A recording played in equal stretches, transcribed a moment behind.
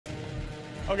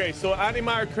Okay, so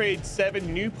antimatter created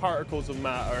 7 new particles of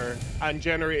matter and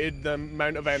generated the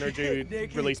amount of energy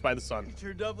released by the sun. You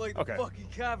turned up like the fucking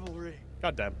cavalry.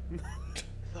 God damn.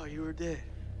 I thought you were dead.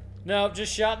 No,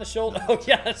 just shot in the shoulder. Oh,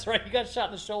 yeah, that's right. You got shot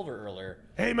in the shoulder earlier.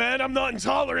 Hey, man, I'm not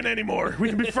intolerant anymore. We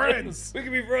can be friends. We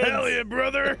can be friends. Hell yeah,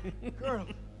 brother. Colonel.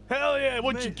 Hell yeah.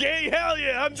 What, you gay? Hell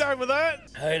yeah, I'm down with that.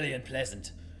 Highly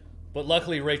unpleasant. But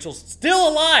luckily, Rachel's still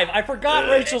alive. I forgot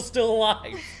Rachel's still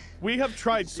alive. We have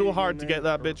tried so hard to get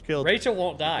that bitch killed. Rachel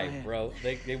won't die, bro.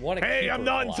 They want to keep her Hey, I'm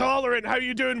not alive. intolerant. How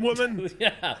you doing, woman?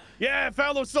 Yeah. Yeah,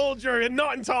 fellow soldier and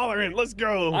not intolerant. Let's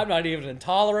go. I'm not even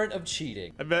intolerant of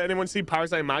cheating. I bet anyone see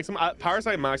Parasite Maxim?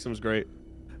 Parasite Maxim's great.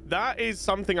 That is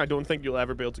something I don't think you'll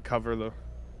ever be able to cover, though.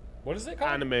 What is it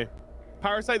called? Anime.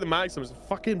 Parasite the Maxim is a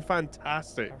fucking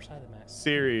fantastic Parasite the Maxim.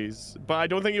 series, but I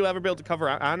don't think you'll ever be able to cover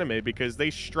anime because they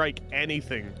strike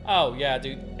anything. Oh, yeah,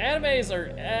 dude. Animes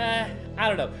are, I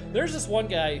don't know. There's this one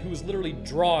guy who was literally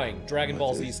drawing Dragon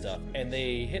Ball Z stuff, and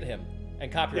they hit him,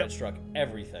 and copyright struck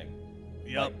everything.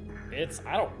 Yep.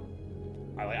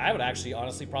 Like, I would actually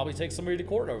honestly probably take somebody to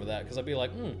court over that, because I'd be like,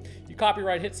 you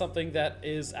copyright hit something that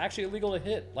is actually illegal to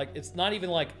hit. Like, it's not even,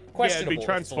 like, questionable. Yeah, it'd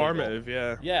be transformative,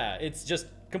 yeah. Yeah, it's just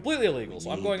completely illegal,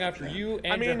 so I'm going after you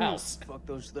and your house. Fuck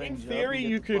those things. In theory,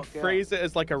 you could phrase it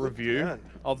as like a review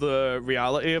of the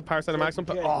reality of Parasite the Maxim,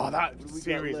 but oh, that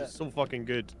series is so fucking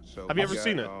good. Have you ever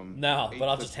seen it? No, but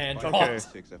I'll just hand draw it.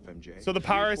 So the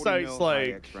parasites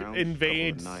like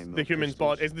invade the humans'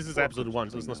 bodies. This is episode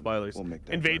 1, so it's no spoilers.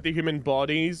 Invade the human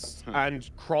bodies and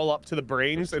crawl up to the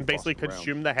brains and basically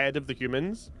consume the head of the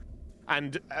humans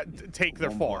and take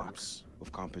their forms.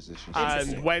 Of composition.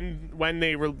 And when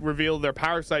they reveal their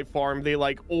parasite form, they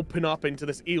like open up into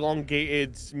this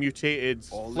elongated, mutated,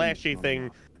 fleshy thing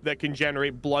that can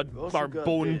generate blood or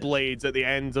bone blades at the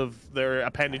ends of their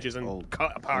appendages and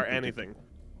cut apart anything.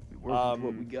 What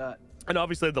we got. And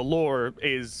obviously the lore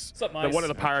is that one of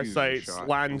the parasites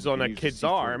lands on a kid's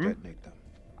arm,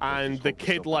 and the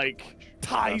kid like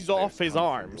ties off his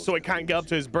arm so it can't get up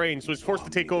to his brain, so it's forced to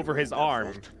take over his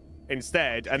arm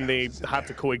instead, and they have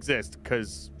to coexist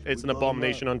because it's an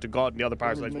abomination unto God, and the other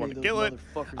parasites want to kill it,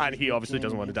 and he obviously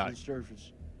doesn't want to die.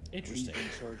 Interesting.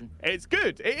 It's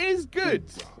good. It is good.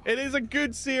 It is a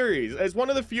good series. It's one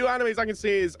of the few animes I can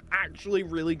say is actually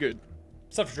really good.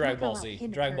 Except for Dragon Ball Z.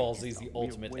 Dragon Ball Z is the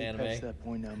ultimate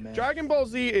anime. Dragon Ball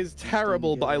Z is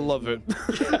terrible, but I love it.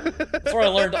 That's where I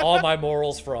learned all my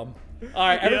morals from. All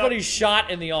right, everybody's shot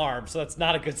in the arm, so that's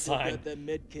not a good sign.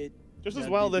 Just as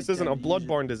well, this isn't a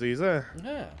bloodborne disease, eh?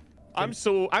 Yeah. I'm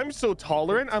so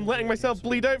tolerant. I'm letting myself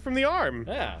bleed out from the arm.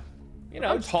 Yeah. You know,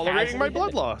 I'm tolerating my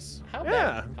blood loss. How yeah.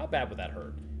 Bad, how bad would that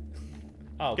hurt?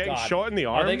 Oh, Getting God. shot in the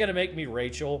arm? Are they gonna make me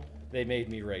Rachel? They made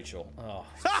me Rachel. Oh.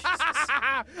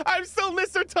 I'm still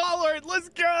Mr. Tolerant. Let's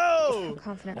go.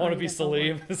 I want to be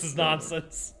Salim. This is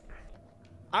nonsense.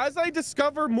 As I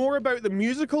discover more about the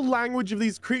musical language of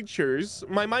these creatures,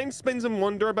 my mind spins in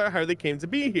wonder about how they came to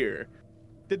be here.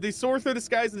 Did they soar through the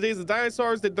skies in the days of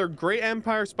dinosaurs? Did their great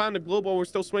empire span the globe while we're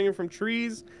still swinging from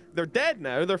trees? They're dead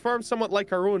now. Their forms somewhat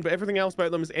like our own, but everything else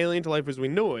about them is alien to life as we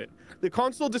know it. The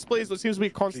console displays what seems to be a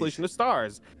constellation of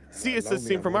stars. See, it's as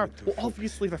seen from Earth. Well,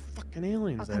 obviously they're fucking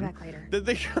aliens. I'll come back later. Did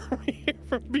they come here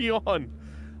from beyond?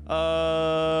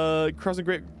 Crossing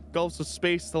great gulfs of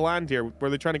space to land here. Were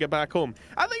they trying to get back home?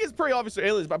 I think it's pretty obvious they're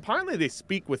aliens, but apparently they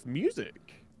speak with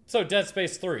music. So Dead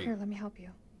Space 3. Here, let me help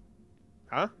you.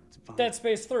 Huh? Dead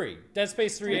Space 3. Dead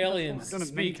Space 3 aliens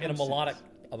speak in a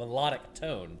melodic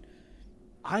tone.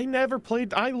 I never played.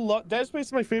 Dead Space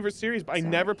is my favorite series, but I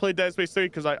never played Dead Space 3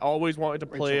 because I always wanted to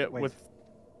play it with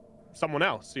someone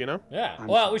else, you know? Yeah.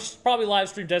 Well, we should probably live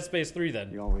stream Dead Space 3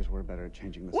 then. You always were better at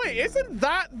changing the Wait, isn't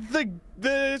that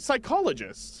the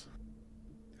psychologist?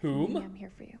 Whom? I'm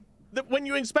here for you. When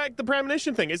you inspect the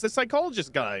premonition thing, it's the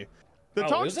psychologist guy that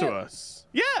talks to us.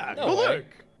 Yeah, No go way. look.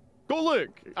 Go look.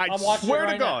 I I'm watching swear it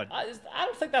right to God. now. I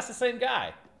don't think that's the same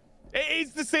guy.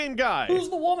 It's the same guy. Who's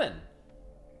the woman?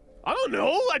 I don't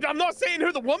know. I'm not saying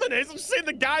who the woman is. I'm just saying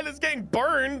the guy that's getting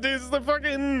burned is the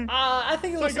fucking. I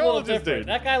think he looks a little psychologist different. dude.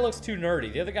 That guy looks too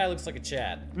nerdy. The other guy looks like a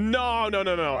Chad. No. Okay, I'm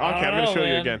know, gonna show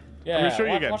you man. again. Yeah, I'm gonna show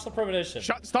you again. Watch the premonition.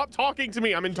 Stop talking to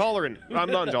me. I'm intolerant. I'm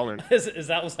not intolerant. Is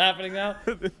that what's happening now?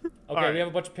 Okay, right. we have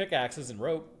a bunch of pickaxes and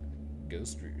rope. Go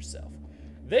screw yourself.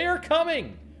 They are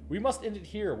coming. We must end it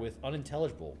here with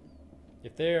unintelligible.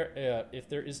 If there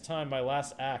is time, my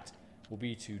last act will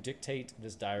be to dictate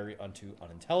this diary unto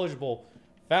unintelligible,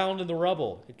 found in the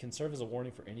rubble. It can serve as a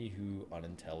warning for any who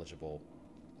unintelligible.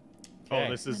 Okay.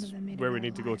 Oh, this is where we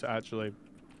need to go to actually.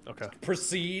 Okay.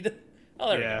 Proceed. Oh,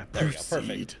 there we go. There we go.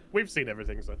 Perfect. We've seen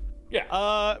everything, so.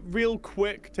 Yeah. Real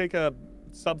quick, take a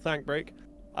sub-thank break.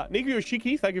 Niku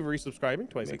Yoshiki, thank you for resubscribing.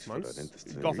 26 months.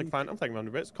 Gothic Phantom, thank you for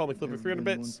 100 bits. Call me Flipper, 300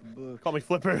 bits. Call me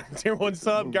Flipper, tier 1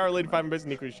 sub. Gary Lady, 500 bits.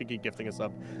 Niku Yoshiki gifting a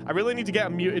sub. I really need to get a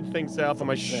muted thing set up on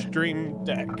my stream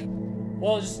deck.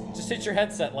 Well, just hit your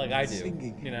headset like I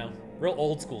do. You know, real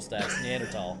old school stats,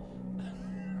 Neanderthal.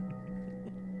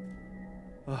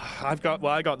 I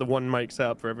got the one mic set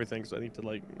up for everything, so I need to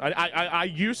like, I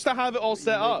used to have it all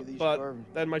set up, but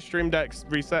then my stream deck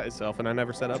reset itself, and I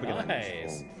never set up again.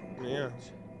 Nice. Yeah.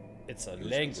 It's a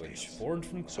language formed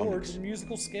from chords and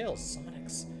musical scales.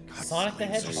 Sonics. Sonic the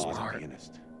Hedgehog.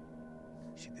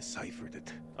 She deciphered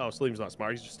it. Oh, Salim's not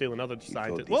smart. He's just stealing other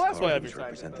scientists. Well, that's why I've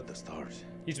represented the stars.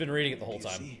 He's been reading it the whole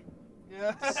time.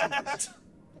 Yeah.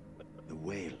 The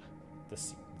whale.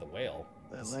 The whale.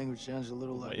 That language sounds a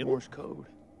little like Morse code.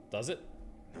 Does it?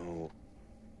 No.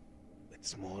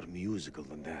 It's more musical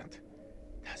than that.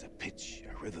 It has a pitch,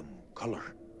 a rhythm,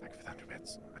 color. Thank you for 100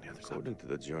 bits. According to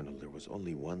the journal, there was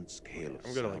only one scale of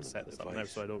I'm gonna like sound set this up now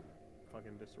so I don't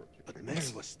fucking disrupt you. But Mary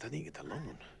was studying it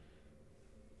alone.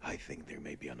 I think there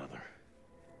may be another.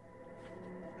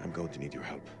 I'm going to need your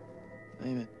help.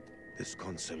 Name it. This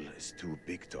console is too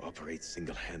big to operate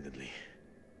single-handedly.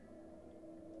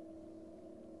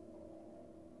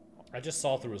 I just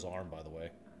saw through his arm, by the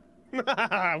way.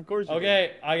 Of course you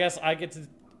Okay, I guess I get to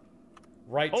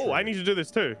write. Oh, I need to do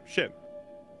this too. Shit.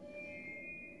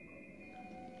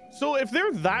 So if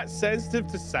they're that sensitive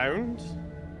to sound,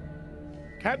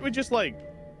 can't we just like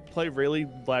play really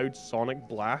loud sonic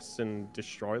blasts and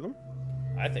destroy them?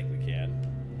 I think we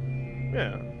can.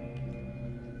 Yeah.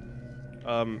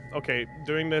 Okay,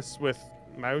 doing this with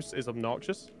mouse is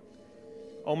obnoxious.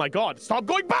 Oh my god, stop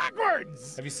going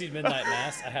backwards! Have you seen Midnight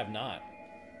Mass? I have not.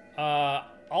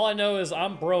 All I know is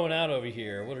I'm broing out over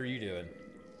here. What are you doing?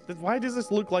 Why does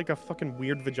this look like a fucking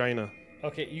weird vagina?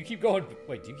 Okay, you keep going.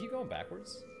 Wait, do you keep going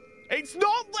backwards? It's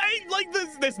not like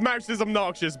this. This mouse is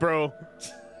obnoxious, bro.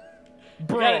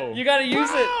 Bro. You gotta use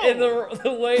it in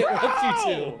the way it wants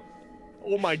you to.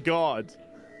 Oh my god.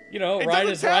 You know, it right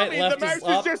is right, left the mouse is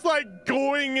up. is just like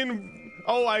going in.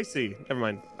 Oh, I see. Never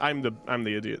mind. I'm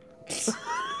the idiot.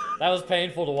 That was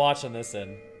painful to watch on this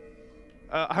end.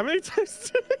 How many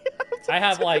times did I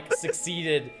have like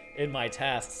succeeded in my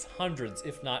tasks hundreds,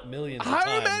 if not millions of times.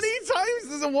 How many times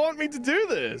does it want me to do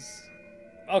this?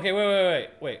 Okay,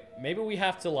 wait. Maybe we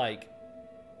have to like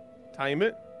time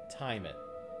it.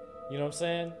 You know what I'm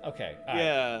saying? Okay. All right.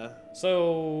 Yeah. So,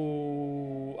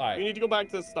 all right. You need to go back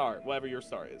to the start, whatever your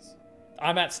start is.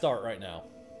 I'm at start right now.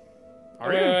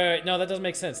 Are you? Wait. No, that doesn't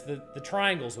make sense. The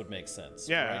triangles would make sense.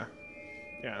 Yeah. Right?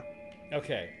 Yeah.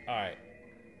 Okay. All right.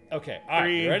 Okay. All right.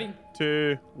 You ready?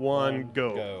 3, 2, 1,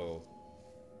 go.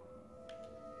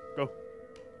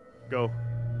 Go.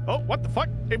 Oh, what the fuck?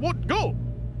 It won't go.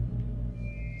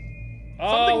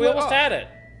 Oh, we almost had it.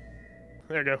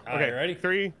 There you go. All okay. right, ready?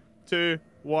 3, 2,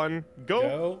 1,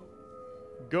 go.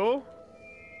 Go.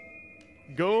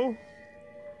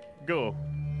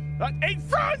 It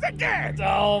froze again!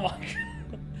 Oh my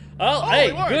god. Oh,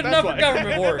 hey, good enough for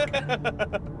government work.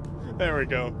 There we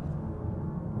go.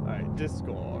 Alright,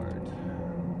 Discord.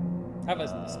 How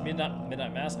about this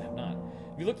Midnight Mass? I have not.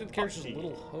 Have you looked at the characters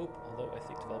Little Hope? Although I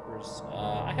think developers...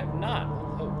 I have not.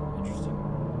 Little Hope. Interesting.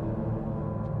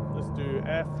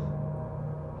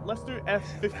 Let's do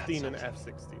F15 and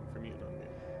F16 for mutant on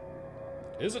mutant.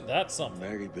 Isn't that something?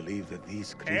 Mary believed that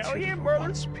these creatures were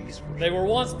once peaceful. They were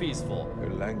once peaceful.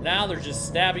 Now they're just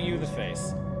stabbing you in the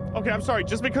face. Okay, I'm sorry.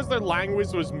 Just because their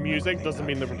language was music doesn't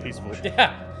mean they were peaceful.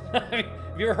 Yeah. I mean,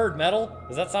 have you ever heard metal?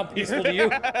 Does that sound peaceful to you?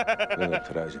 Then a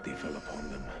tragedy fell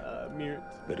upon them. Mute.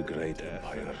 Their great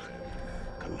empire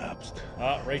collapsed.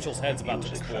 Rachel's head's about to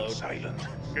explode. Silent.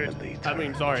 Good. I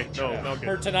mean, sorry. No, no good.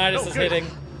 Her tinnitus is hitting.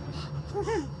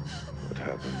 What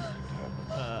happened?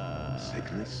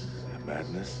 Sickness?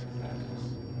 Madness?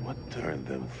 What turned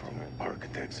them from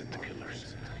architects into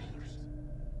killers?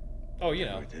 Oh, you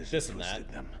know, this and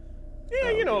that. Them.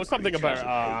 Yeah, you know, something about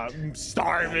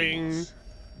starving.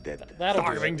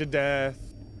 Starving to death.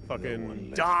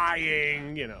 Fucking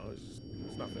dying, you know. It's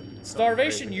nothing.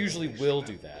 Starvation usually will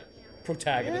do that.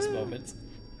 Protagonist moment.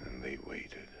 And they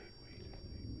waited.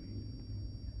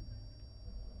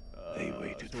 They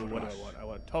waited for what us. I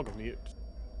want to toggle mute.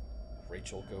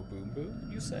 Rachel go boom boom,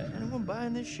 you say? Anyone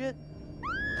buying this shit?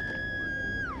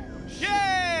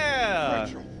 Yeah!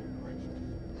 Rachel.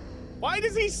 Why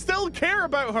does he still care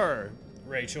about her?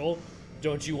 Rachel,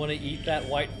 don't you want to eat that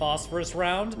white phosphorus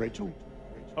round? Rachel?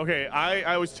 Okay,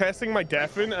 I was testing my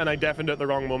deafen and I deafened at the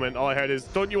wrong moment. All I heard is,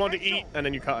 don't you want to eat? And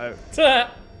then you cut out.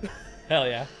 Hell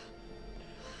yeah.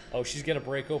 Oh, she's gonna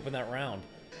break open that round.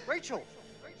 Rachel!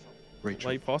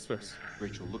 Rachel. White phosphorus.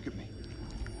 Rachel, look at me.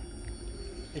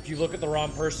 If you look at the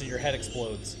wrong person, your head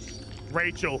explodes.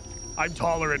 Rachel, I'm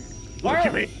tolerant. Look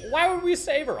at me. Why would we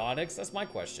save her, Onyx? That's my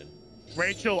question.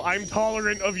 Rachel, I'm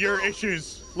tolerant of your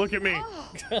issues. Look at me.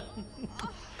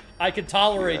 I can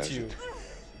tolerate you.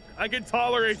 I can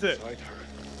tolerate it.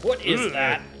 What is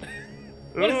that?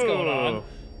 What is going on?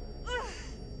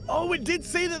 Oh, it did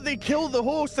say that they kill the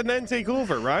host and then take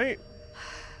over, right?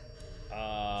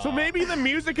 So maybe the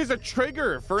music is a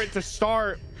trigger for it to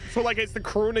start. So like it's the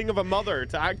crooning of a mother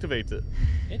to activate it.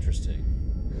 Interesting.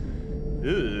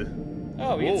 Ew.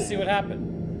 Oh, we get to see what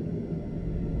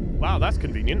happened. Wow, that's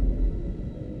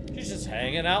convenient. She's just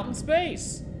hanging out in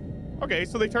space. Okay,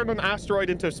 so they turned an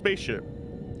asteroid into a spaceship.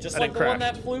 Just and like it the crashed. one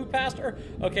that flew past her?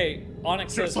 Okay,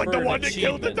 Onyx says Just like for the an one that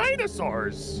killed the achievement.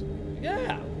 dinosaurs.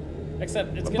 Yeah.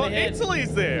 Except it's gonna But hit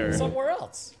Italy's there. somewhere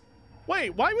else.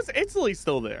 Wait, why was Italy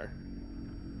still there?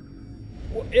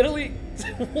 Well, Italy?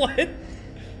 What?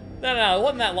 No, it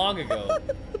wasn't that long ago.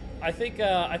 I think.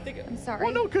 I'm sorry.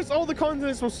 Well, no, because all the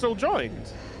continents were still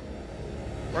joined.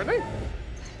 Weren't they?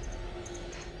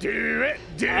 Do it,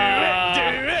 do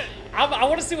it. I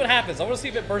want to see what happens. I want to see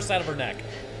if it bursts out of her neck.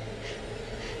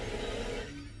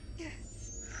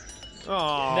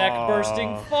 Aww. Neck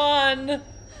bursting fun.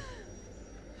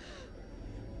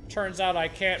 Turns out I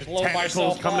can't blow Tentacles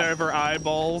myself coming up. out of her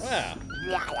eyeballs. Yeah.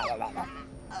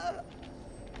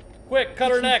 Quick,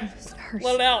 cut her neck. It hurts.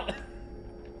 Let it out.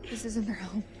 This isn't her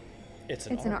home. It's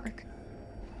It's an ark.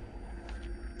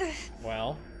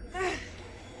 Well,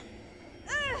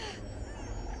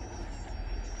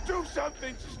 Do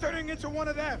something! She's turning into one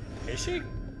of them! is she?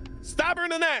 Stab her in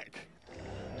the neck.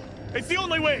 It's the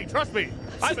only way, trust me.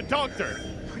 I'm a doctor.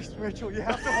 Please, Rachel, you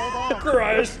have to hold on.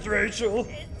 Christ, Rachel.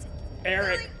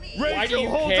 Eric, why do Rachel, you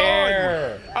hold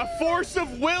care? on. A force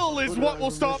of will is what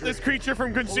will stop this creature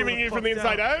from consuming you from the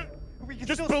inside out. We can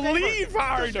Just still save her. believe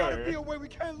There's gotta be harder. a way we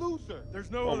can't lose her!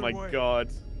 There's no Oh other my way. god.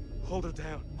 Hold her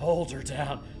down. Hold her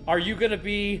down. Are you gonna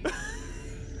be?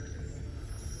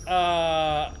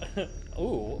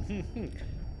 Ooh.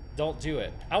 Don't do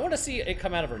it. I want to see it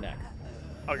come out of her neck.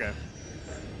 Okay.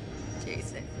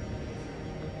 Jason.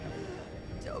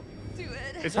 Don't do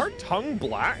it. Is her tongue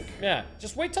black? Yeah.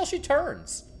 Just wait till she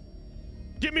turns.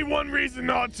 Give me one reason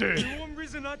not to. One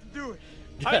reason not to do it.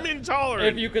 I'm intolerant.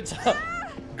 If you could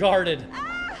guarded.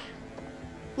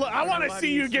 Look, I want to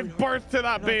see you give birth to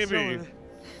that baby.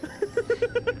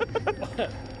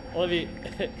 Let me.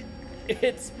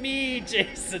 It's me,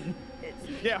 Jason.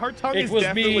 Yeah, her tongue It is was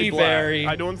definitely me, black. Barry.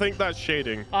 I don't think that's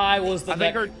shading. I was the I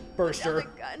think neck her- burster.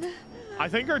 Gun. I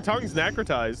think her tongue's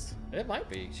necrotized. It might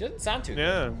be. She doesn't sound too good.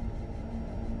 Yeah.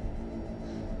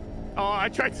 Oh, I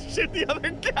tried to shoot the other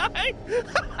guy.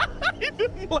 He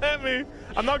didn't let me.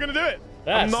 I'm not gonna do it. I'm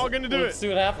Yes, not gonna do let's it. see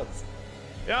what happens.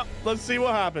 Yep, let's see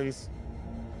what happens.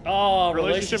 Oh,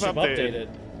 Relationship relationship updated.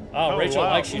 updated. Oh, Rachel wow.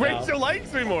 likes you now. Rachel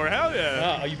likes me more. Hell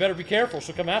yeah. Oh, you better be careful.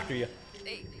 She'll come after you.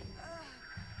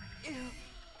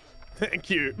 Thank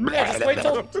you. Yeah,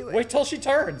 just wait till she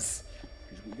turns.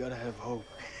 We gotta have hope.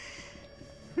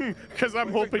 Because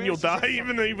I'm hoping you'll die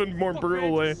even more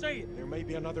brutal way. There may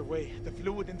be another way. The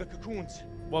fluid in the cocoons.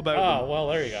 What about Oh, well,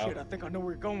 there you Shit, go. I think I know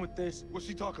where you're going with this. What's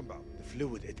he talking about? The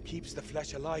fluid. It keeps the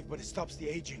flesh alive, but it stops the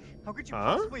aging. How could you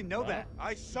Huh? possibly know that?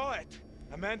 I saw it.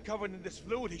 A man covered in this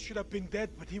fluid. He should have been dead,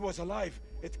 but he was alive.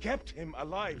 It kept him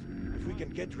alive. If we can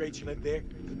get Rachel in there,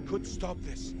 it could stop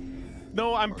this.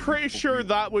 No, I'm pretty sure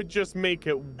that would just make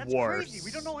it That's worse. crazy.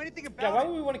 We don't know anything about Yeah, why it.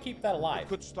 would we want to keep that It alive?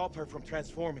 could stop her from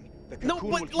transforming. The No, cocoon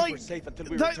will but keep like her safe until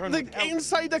we the return with help.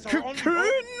 inside the It's our only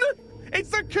cocoon. hope.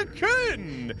 It's a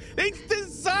cocoon. It's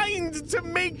designed to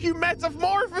make you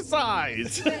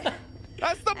metamorphosize.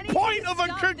 That's the I need point you to of a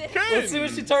stop cocoon. this. Let's see what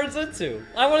she turns into.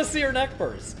 I want to see her neck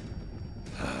burst.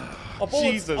 A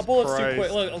bullet's too Christ.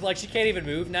 quick. Look, like she can't even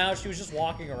move now. She was just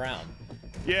walking around.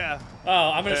 Yeah. Oh,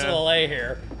 I'm just Yeah. gonna lay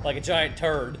here like a giant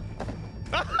turd.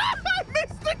 I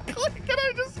missed the click and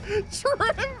I just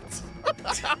tripped.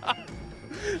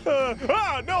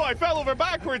 No, I fell over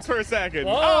backwards for a second.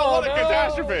 Oh, What a no.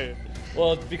 catastrophe.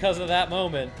 Well, because of that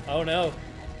moment. Oh no.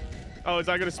 Oh, is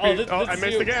that gonna speed? this I is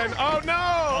missed you. again. Oh no!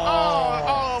 Oh.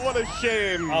 Oh, what a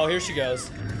shame. Oh, here she goes.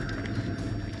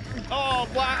 Oh,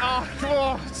 black.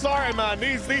 Oh, sorry, man.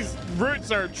 These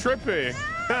roots are trippy.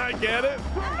 I get it.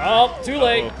 Oh, too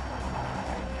late. Did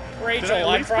I Rachel, at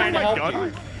I'm least trying to bring my help gun?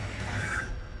 you.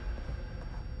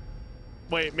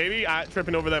 Wait, maybe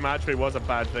tripping over them actually was a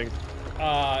bad thing.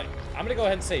 I'm gonna go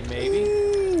ahead and say maybe.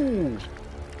 Ooh.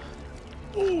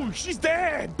 Ooh, she's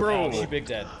dead, bro. Oh, she big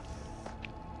dead.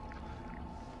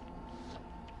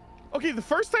 Okay, the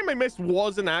first time I missed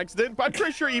was an accident, but I'm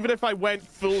pretty sure even if I went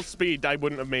full speed, I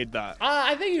wouldn't have made that.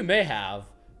 I think you may have.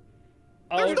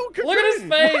 There's no look at his cocoon.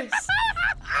 face!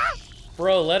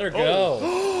 Bro, let her go.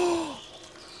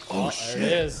 Oh, There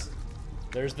it is.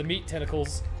 There's the meat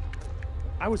tentacles.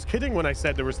 I was kidding when I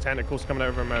said there was tentacles coming out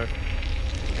of her mouth.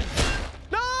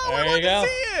 No, There I you want go. to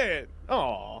see it.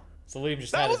 Oh, Salim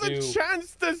just that had was to a do...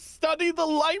 chance to study the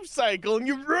life cycle, and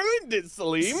you ruined it,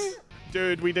 Salim.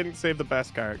 Dude, we didn't save the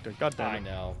best character. God damn I it.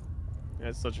 know. Yeah,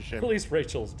 it's such a shame. At least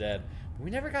Rachel's dead. But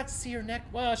we never got to see her neck.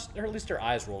 Well, or at least her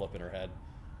eyes roll up in her head.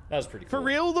 That was pretty cool. For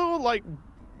real though, like,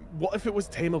 what if it was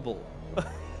tameable?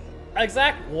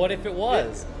 Exact. What if it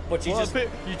was? But you What just if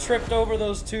it- you tripped over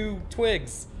those 2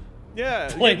 twigs.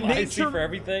 Yeah, Blame IC nature, for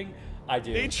everything. I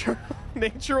do.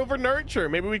 nature over nurture.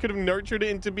 Maybe we could have nurtured it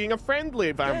into being a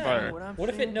friendly vampire. What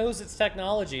if it knows its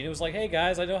technology and it was like, hey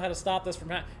guys, I know how to stop this from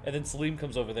happening, and then Salim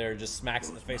comes over there and just smacks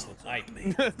it in the face with a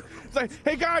knife. It's like,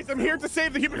 hey guys, I'm here to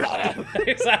save the human.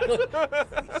 Exactly.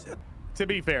 To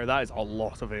be fair, that is a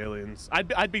lot of aliens.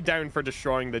 I'd be down for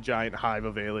destroying the giant hive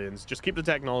of aliens. Just keep the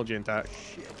technology intact.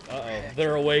 Uh-oh.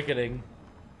 They're awakening.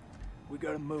 We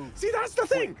gotta move. See, that's the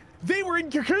thing. They were in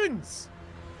cocoons,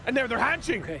 and now they're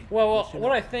hatching. Okay. Well,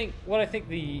 what I think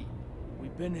the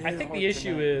We've been hit I think hard the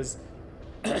issue tonight. is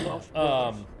Lost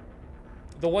brothers.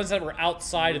 the ones that were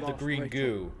outside of the Lost green Rachel.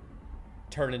 goo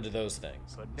turn into those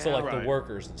things. But So like now- the Right.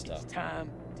 workers and stuff. It's time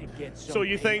to get some So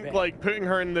you think payback. like putting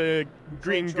her in the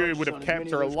green goo would have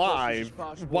kept her alive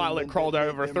while it crawled out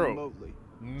of her throat?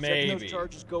 Maybe.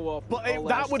 But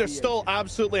that would have still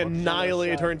absolutely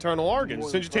annihilated her internal organs.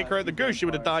 As soon as you take her out of the goo, she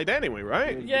would have died anyway,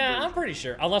 right? Yeah, I'm pretty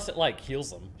sure. Unless it like heals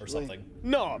them or something.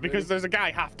 No, because there's a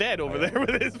guy half dead over there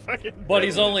with his fucking. But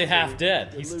he's only half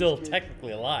dead. He's still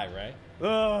technically alive, right?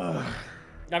 Ugh.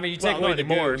 I mean, you take Well, away not the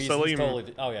anymore. goo, he's Salim-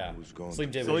 totally. Oh yeah.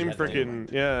 Salim did. what he Salim had to do.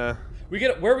 freaking yeah.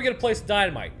 Where are we gonna place the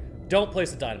dynamite? Don't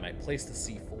place the dynamite. Place the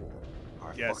C4. All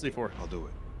right, Yeah, fuck it. C4. I'll do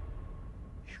it.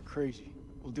 You're crazy.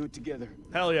 We'll do it together.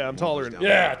 Hell yeah, I'm tolerant.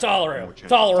 Yeah, tolerable.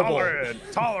 Tolerable.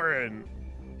 Tolerant.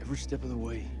 Every step of the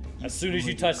way. As soon as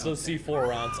you touch those C4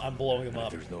 rounds, I'm blowing them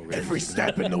up. Every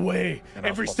step in the way.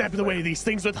 Every step of the way. These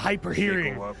things with hyper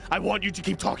hearing. I want you to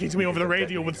keep talking to me over the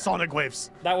radio with sonic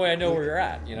waves. That way I know where you're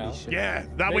at, you know? Yeah,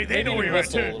 that way they Maybe know where even you're at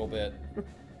whistle a too. little bit.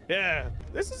 Yeah,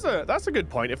 that's a good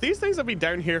point. If these things have been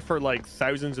down here for like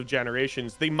thousands of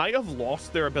generations, they might have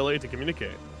lost their ability to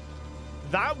communicate.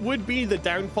 That would be the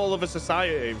downfall of a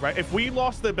society, right? If we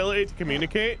lost the ability to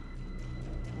communicate,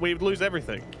 we'd lose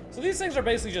everything. So these things are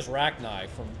basically just Rachni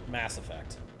from Mass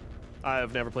Effect. I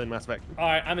have never played Mass Effect.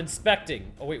 Alright, I'm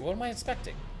inspecting. Oh wait, what am I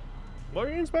inspecting? What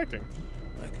are you inspecting?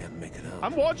 I can't make it out.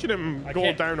 I'm watching him I go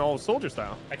can't- down all soldier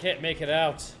style. I can't make it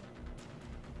out.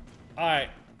 Alright.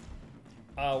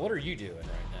 What are you doing right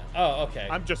now? Oh, okay.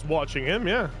 I'm just watching him,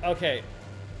 yeah. Okay.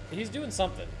 He's doing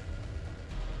something.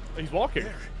 He's walking.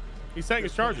 He's setting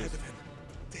his charges. Ahead of him.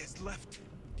 There's left.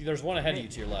 Dude, there's one ahead of you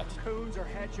to your left. Coons are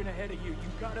hatching ahead of you. You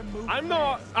gotta move. I'm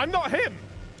not him.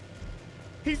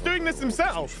 He's doing this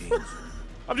himself.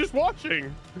 I'm just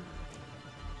watching.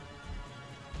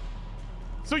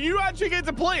 So you actually get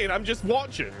to play it. I'm just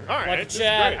watching. All right. Like a this is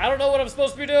Chad. great. I don't know what I'm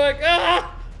supposed to be doing.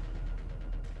 Ah!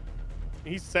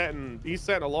 He's setting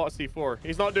a lot of C4.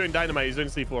 He's not doing dynamite. He's doing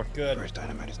C4. Good. First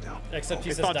dynamite is down. Except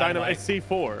he It's says not dynamite. dynamite. It's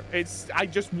C4. It's I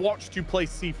just watched you play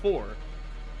C4.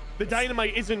 The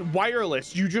dynamite isn't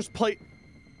wireless. You just play.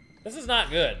 This is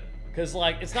not good. Because,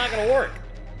 like, it's not going to work.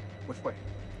 Which way?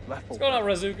 Left. What's going on,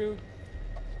 Razuku?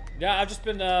 Yeah, I've just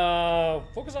been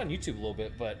focused on YouTube a little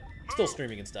bit, but still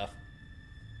streaming and stuff.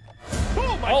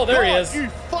 Oh my Oh, there he God, is. You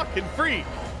fucking freak.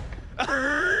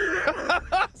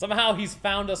 Somehow he's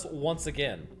found us once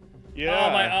again. Yeah.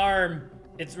 Oh, my arm.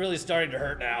 It's really starting to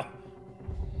hurt now.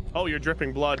 Oh, you're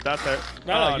dripping blood. That's it.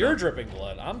 No, Oh, you're dripping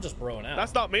blood. I'm just broing out.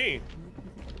 That's not me.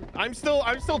 I'm still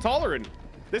tolerant.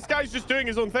 This guy's just doing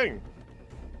his own thing.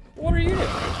 What are you doing?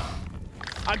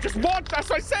 I'm just watching. That's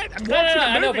what I said. I'm No, watching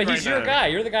I a know, movie but he's right your now. guy.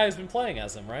 You're the guy who's been playing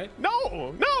as him, right?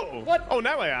 No. What? Oh,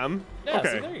 now I am. Yeah,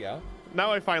 okay. see, there you go.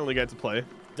 Now I finally get to play.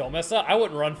 Don't mess up. I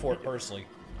wouldn't run for it personally.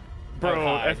 I would Bro,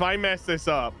 hide. if I mess this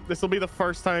up, this will be the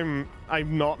first time I've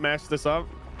not messed this up.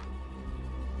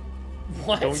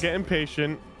 What? Don't get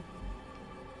impatient.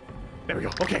 There we go.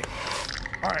 Okay.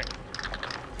 All right.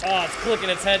 Oh, it's clicking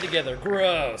its head together.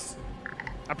 Gross.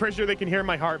 I'm pretty sure they can hear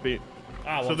my heartbeat.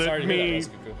 Ah, well, So I'm that sorry to hear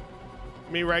that, me-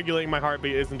 Razuku. Me regulating my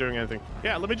heartbeat isn't doing anything.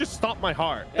 Yeah, let me just stop my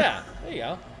heart. Yeah, there you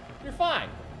go. You're fine.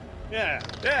 Yeah.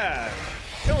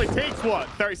 It only takes, what,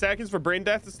 30 seconds for brain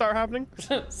death to start happening?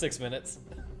 6 minutes.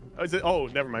 Oh, is it? Oh,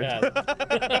 never mind.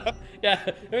 Yeah. Yeah,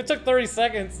 if it took 30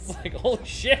 seconds, it's like, holy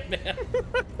shit, man.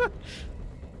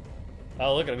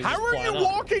 Oh, look at him. He's How just are flying you up.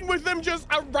 walking with them just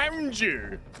around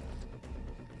you?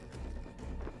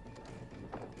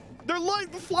 They're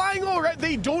like flying already.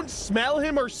 They don't smell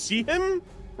him or see him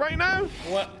right now.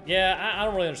 What? Yeah, I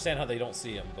don't really understand how they don't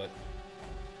see him, but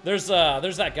there's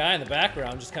that guy in the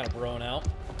background just kind of broing out.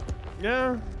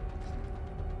 Yeah.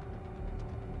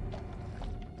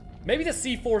 Maybe the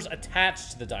C4's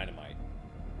attached to the dynamite.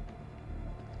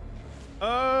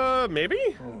 Maybe?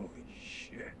 Holy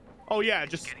shit. Oh yeah,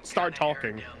 just start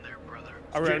talking. Down there, brother.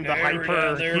 Around the Getting angry hyper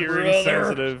down there, hearing brother.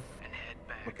 sensitive. And head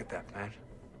back. Look at that, man.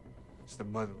 It's the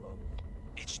mother lode.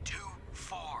 It's too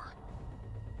far.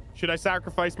 Should I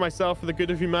sacrifice myself for the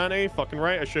good of humanity? Fucking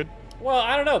right, I should. Well,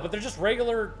 I don't know, but they're just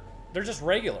regular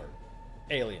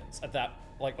aliens at that,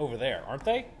 like, over there, aren't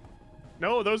they?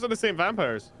 No, those are the same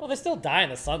vampires. Well, they still die in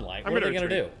the sunlight. I'm What are they gonna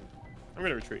gonna do? retreat. I'm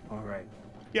gonna retreat. All right.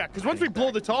 Yeah, because once we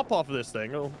blow the top off of this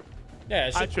thing, oh, Yeah,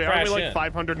 it should actually, aren't crash we like in.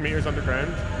 500 meters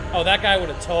underground? Oh, that guy would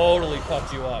have totally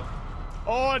fucked you up.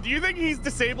 Oh, do you think he's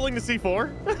disabling the C4?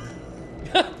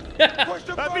 Push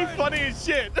the That'd be button. funny as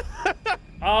shit.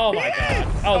 Oh my god.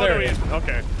 Oh, there no, he is.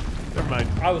 Okay, never mind.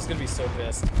 I was gonna be so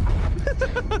pissed.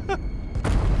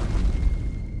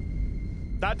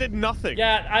 That did nothing.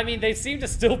 Yeah, I mean, they seem to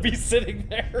still be sitting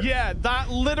there. Yeah, that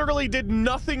literally did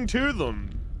nothing to them.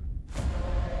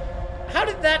 How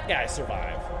did that guy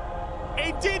survive?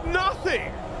 It did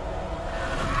nothing.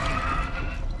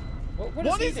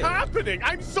 What is he doing? happening?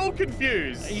 I'm so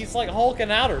confused. He's like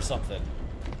hulking out or something.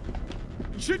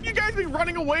 Shouldn't you guys be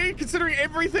running away considering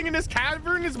everything in this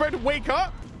cavern is about to wake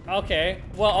up? Okay,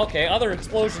 well, okay, other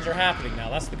explosions are happening now.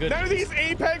 That's the good Now news. these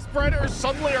apex predators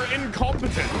suddenly are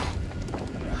incompetent.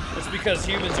 It's because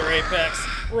humans are apex.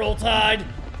 Roll Tide.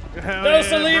 Hell No, yeah,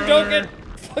 Salim, brother. don't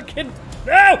get fucking...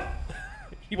 No!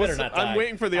 You better What's- not die. I'm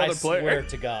waiting for the other player. I swear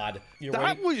to God. You're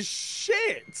That waiting. was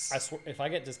shit. I swear, if I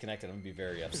get disconnected, I'm gonna be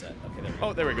very upset. Okay, there we go.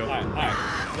 Oh, there we go. All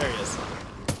right, there he is.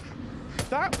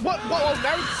 That what? Well,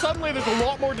 now suddenly there's a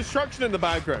lot more destruction in the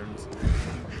background.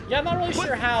 Yeah, I'm not really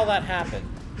sure how that happened.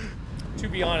 To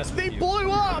be honest They with you.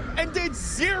 blew up and did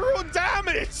 0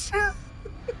 damage. All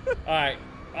right,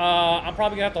 I'm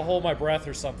probably gonna have to hold my breath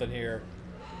or something here,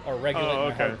 or regulate my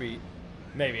okay. heartbeat.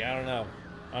 Maybe, I don't know.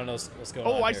 I don't know what's going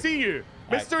on. Oh, I here. see you.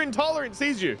 Alright. Mr. Intolerant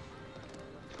sees you.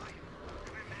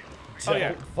 Don't Oh,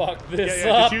 yeah. fuck this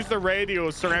Yeah, up. just use the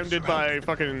radio surrounded by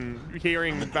fucking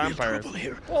hearing vampires.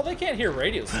 Here. Well, they can't hear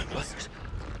radio signals. Vampires.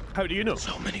 How do you know?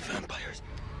 So many vampires.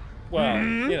 Well,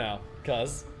 Mm-hmm. you know,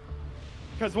 cuz.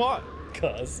 Because what?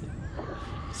 It's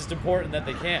just important that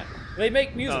they can. They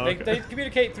make music. Oh, okay. They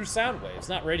communicate through sound waves,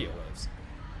 not radio waves.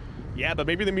 Yeah, but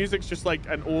maybe the music's just like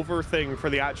an over thing for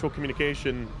the actual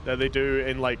communication that they do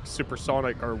in like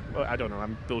supersonic or I don't know.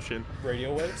 I'm bullshitting.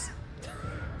 Radio waves?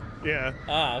 Yeah.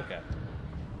 Ah, okay.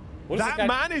 What is That this guy?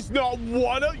 man is not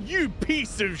one of you,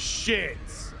 piece of shit.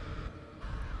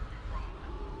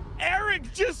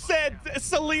 Eric just said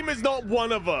Salim is not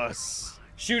one of us.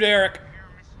 Shoot Eric.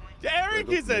 Eric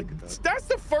is a. That's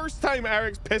the first time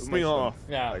Eric's pissed me off.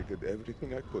 Yeah, I did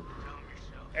everything I could.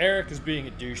 Eric is being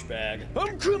a douchebag.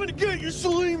 I'm coming to get you,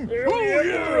 Salim.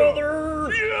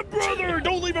 brother. Yeah, brother.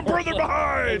 Don't leave a brother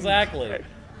behind. Exactly.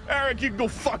 Eric, you can go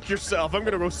fuck yourself. I'm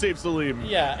gonna go save Salim.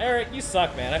 Yeah, Eric, you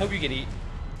suck, man. I hope you get eat.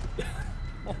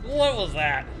 What was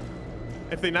that?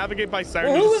 If they navigate by sound,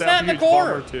 Well, who use was that in the self-use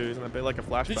bomber corner? too, isn't that a bit like a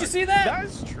flashback? Did you see that?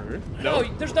 That's true. No,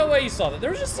 there's no way you saw that.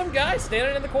 There was just some guy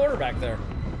standing in the corner back there.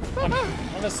 I'm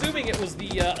assuming it was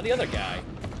the other guy.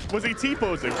 Was he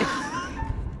T-posing?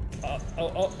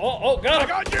 Oh, got I him!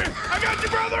 got you! I got you,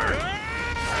 brother!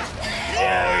 Oh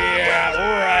yeah,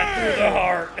 right through the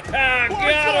heart. Ah,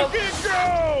 got him! Fucking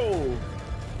go!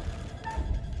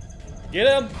 Get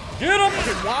him! Get him!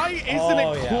 Why isn't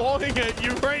Oh, it yeah. clawing at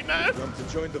you right now? Come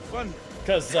to join the fun.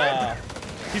 Cause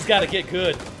he's got to get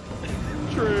good.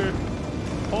 True.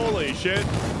 Holy shit.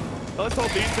 Let's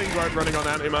hope these things aren't running on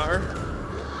antimatter.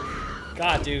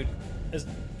 God, dude.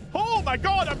 Oh my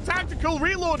god, I'm tactical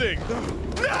reloading!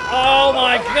 No! Oh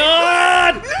my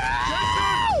God!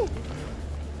 No!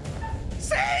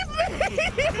 Save me!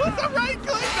 It was the right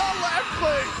click, not left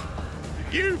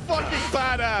click! You fucking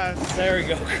badass! There we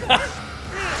go.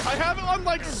 I have it on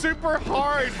like super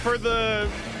hard for the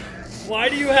Why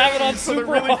do you have it on so they're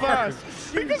super really hard?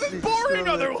 fast. Because it's boring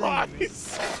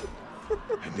otherwise.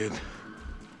 I did.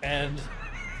 And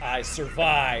I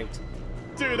survived.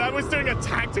 Dude, I was doing a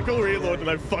tactical reload and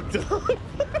I fucked up. Bro,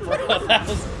 that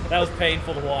was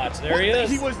painful to watch. There he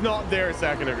is. He was not there a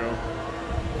second ago.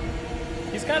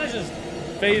 He's kind of just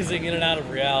phasing in and out of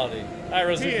reality. All right,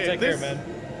 Rosie, He is. take care, man.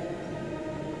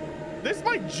 This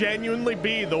might genuinely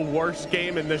be the worst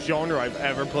game in this genre I've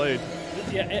ever played.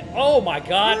 Yeah. Oh my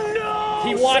God. No!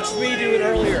 He watched me do it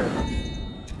earlier.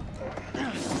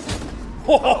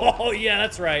 Oh yeah,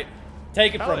 that's right.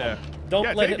 Take it Hell from yeah. him. Don't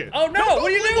Yeah, let take him. it. Oh no! No, What are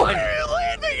you don't- doing? Why are you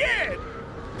leaving it?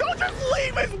 Don't just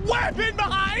leave his weapon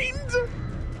behind!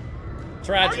 Are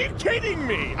Tragic. you kidding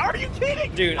me? Are you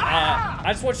kidding? Dude, Ah!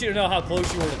 I just want you to know how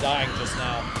close you were to dying just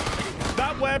now.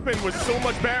 That weapon was so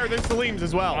much better than Salim's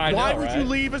as well. I know, Why would you right?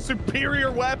 leave a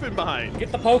superior weapon behind?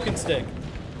 Get the poking stick.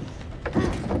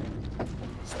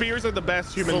 Spears are the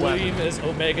best human weapon. Salim is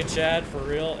Omega Chad for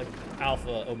real.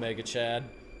 Alpha Omega Chad.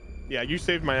 Yeah, you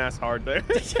saved my ass hard there.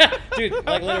 Yeah, dude,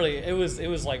 like literally, it was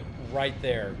like right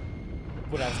there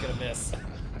when I was gonna miss.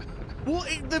 Well,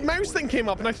 the mouse thing came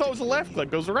up and I thought it was a left click.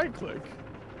 It was a right click.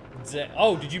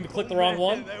 Oh, did you click the wrong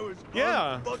one? That was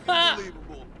Yeah.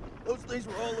 unbelievable. Those things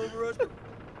were all over us.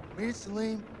 Me and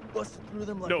Salim busted through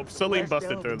them like Nope, Salim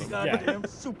busted through them. Goddamn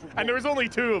Super Bowl. And there was only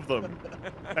 2 of them.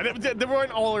 And they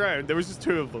weren't all around. There was just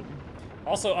 2 of them.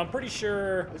 Also, I'm pretty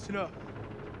sure. Listen up.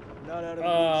 I'm not out of the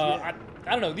woods yet.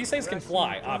 I don't know. These things can Rest in fly,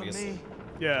 front of obviously. me.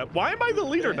 Yeah. Why am I the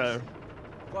leader now?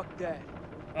 Fuck that.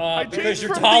 Because changed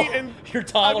you're from you're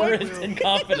tolerant went- and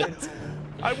confident.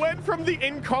 I went from the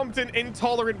incompetent,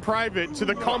 intolerant private to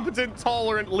the competent,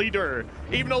 tolerant leader,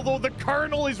 even although the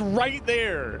colonel is right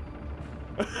there.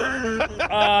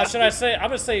 Should I say?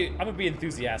 I'm gonna be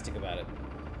enthusiastic about it.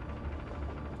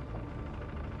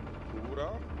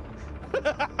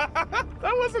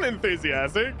 That wasn't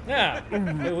enthusiastic. Yeah,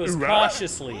 it was Hoorah.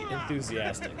 cautiously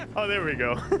enthusiastic. Oh, there we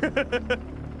go.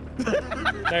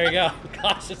 There you go,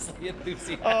 cautiously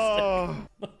enthusiastic. Oh,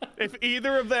 if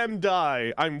either of them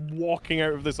die, I'm walking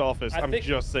out of this office. I'm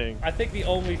just saying. I think the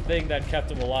only thing that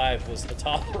kept him alive was the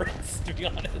tolerance, to be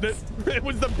honest. It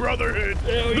was the brotherhood.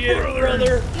 Hell The yeah,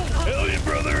 brother. Hell yeah,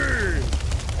 brother.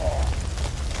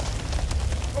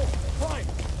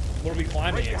 What are we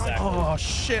climbing exactly? Oh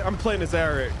shit, I'm playing as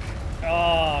Eric.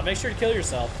 Make sure to kill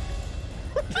yourself.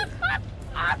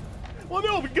 Well,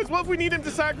 no, because what if we need him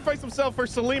to sacrifice himself for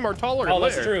Salim or tolerant? Oh,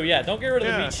 that's later? true. Yeah, don't get rid of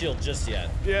the Yeah. meat shield just yet.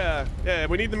 Yeah,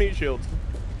 we need the meat shield.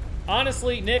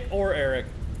 Honestly, Nick or Eric,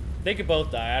 they could both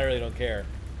die. I really don't care.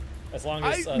 As long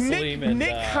as Salim and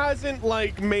Nick hasn't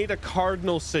like made a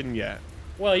cardinal sin yet.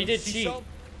 well, he did cheat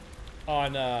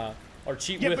on or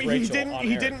cheat Yeah, with but Rachel.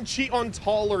 he didn't cheat on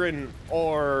tolerant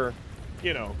or,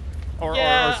 you know, or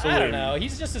Yeah, Salim. I don't know.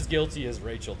 He's just as guilty as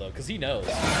Rachel though, because he knows.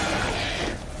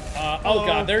 Oh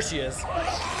god, there she is.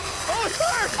 Oh, it's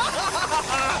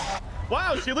her!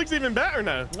 Wow, she looks even better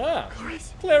now. Ah,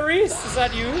 Clarice, is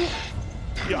that you?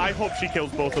 Yeah, I hope she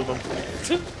kills both of them.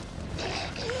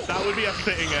 That would be a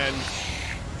fitting end.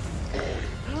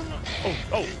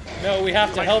 Oh. No, we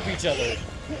have to help each other.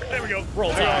 There we go.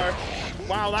 Roll There Tide. we are.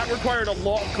 Wow, that required a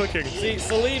lot of clicking. See,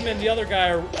 Salim and the other guy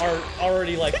are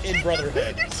already like in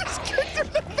brotherhood. You just kicked her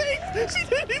in the face! She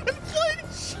didn't even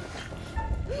flinch!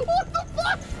 What the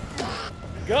fuck?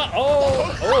 Go!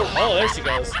 Oh, there she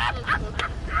goes.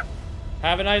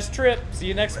 Have a nice trip. See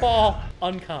you next fall.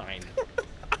 Unkind.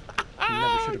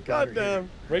 Goddamn.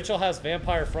 Rachel has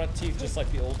vampire front teeth just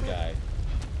like the old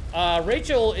guy.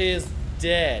 Rachel is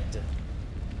dead.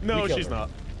 No, We killed she's her. not.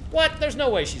 What? There's no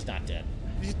way she's not dead.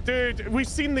 Dude, we've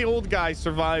seen the old guy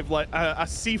survive like a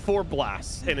C4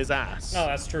 blast in his ass. Oh,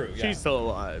 that's true. Yeah. She's still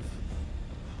alive.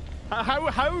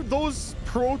 How those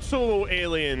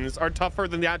proto-aliens are tougher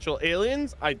than the actual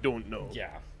aliens, I don't know. Yeah.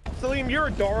 Salim, you're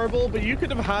adorable, but you could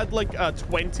have had like a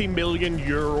 20 million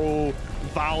euro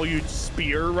valued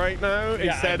spear right now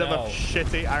Yeah, instead I of a know.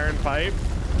 shitty iron pipe.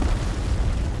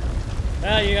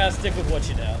 You gotta stick with what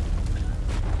you know.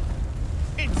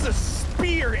 It's a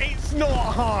spear. It's not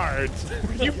hard.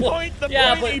 You point the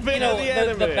Yeah, pointy but bit you know at the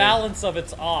enemy. the balance of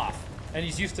it's off, and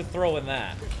he's used to throwing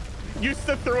that. Used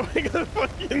to throwing a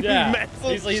fucking Yeah. metal.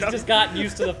 He's just gotten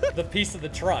used to the piece of the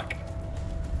truck.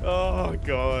 Oh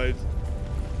god.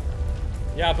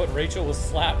 Yeah, but Rachel was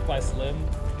slapped by Salim,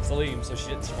 so she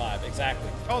didn't survive. Exactly.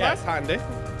 Oh, Yeah. that's handy.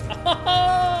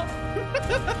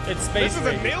 It's space This is a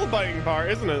rating. nail biting part,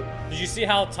 isn't it? Did you see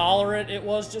how tolerant it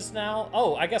was just now?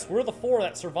 Oh, I guess we're the 4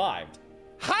 that survived.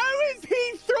 How is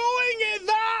he throwing it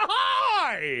that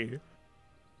high?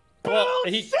 Well,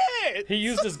 Bullshit! he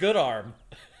used his good arm.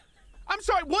 I'm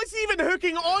sorry, what's he even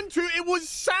hooking onto? It was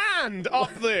sand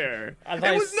up there. A It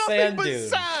nice was nothing sand but dune.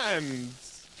 sand.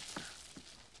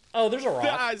 Oh, there's a rock.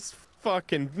 That's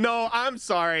fucking... No, I'm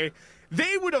sorry.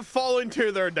 They would have fallen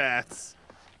to their deaths.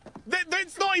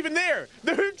 That's not even there.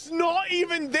 The hook's not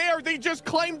even there. They just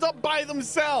climbed up by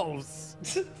themselves.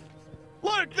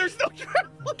 Look, there's no...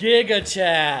 Giga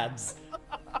Chads.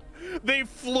 They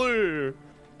flew.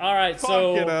 All right,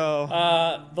 Fucking hell.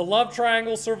 so the love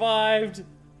triangle survived.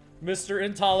 Mr.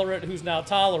 Intolerant, who's now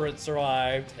tolerant,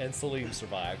 survived, and Salim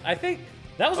survived. I think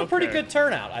that was a pretty Okay. good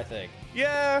turnout. I think.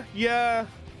 Yeah.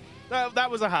 That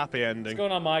was a happy ending. What's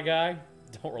going on, my guy?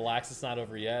 Don't relax, it's not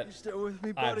over yet. You still with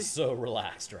me, buddy? I'm so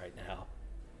relaxed right now.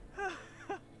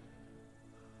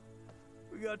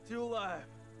 We got 2 alive.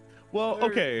 Well,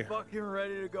 We're okay. Fucking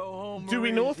ready to go home. Do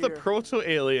we know if the Marines here.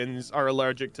 proto-aliens are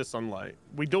allergic to sunlight?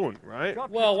 We don't, right?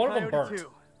 Well, one of them Coyote burnt.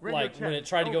 2. Radio Like, when check. it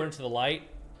tried to go Over. into the light,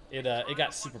 it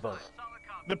got super burnt.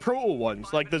 The proto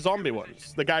ones, like the zombie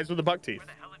ones, the guys with the buck teeth.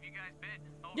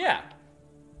 Yeah.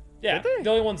 Yeah, Did they? the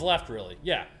only ones left, really.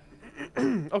 Yeah.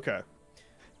 Okay.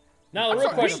 Now, the real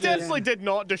We question is... definitely did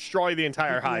not destroy the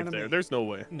entire the hive enemy. there. There's no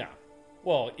way. No.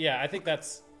 Well, yeah, I think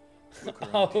that's...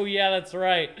 Oh, yeah, that's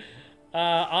right.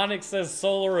 Onyx says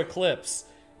solar eclipse.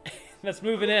 That's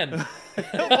moving in.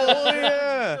 Oh,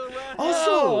 yeah.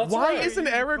 Also, that's why right. isn't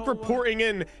Eric reporting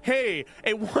in, hey,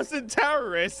 it wasn't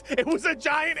terrorists, it was a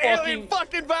giant alien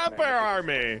fucking vampire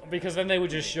army? Because then they would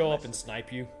just show up and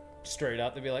snipe you. Straight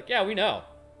up. They'd be like, yeah, we know.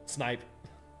 Snipe.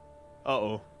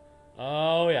 Uh-oh.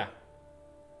 Oh, yeah.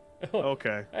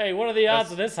 Okay. Hey, what are the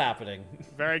odds of this happening?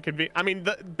 Very convenient. I mean,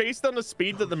 based on the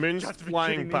speed that the moon's Just be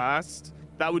flying kidding me. past,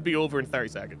 that would be over in 30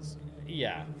 seconds.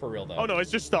 Yeah, for real, though. Oh, no,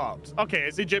 it's just stopped. Okay,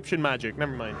 it's Egyptian magic.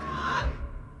 Never mind.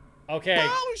 Okay.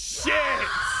 Oh, shit!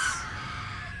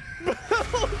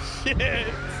 Oh, shit!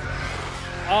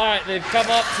 All right, they've come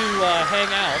up to hang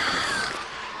out.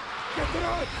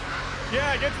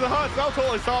 Yeah, get to the huts. That'll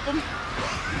totally stop them.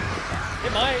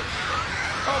 It might.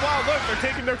 Oh, wow, look, they're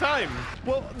taking their time.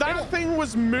 Well, that thing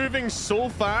was moving so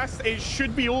fast, it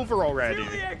should be over already.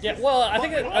 Yeah, well, I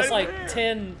think that's like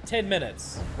 10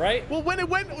 minutes, right? Well, when it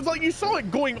went, it was like you saw it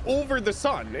going over the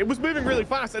sun. It was moving really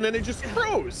fast, and then it just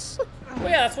froze. Well,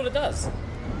 yeah, that's what it does.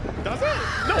 Does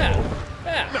it? No. Yeah.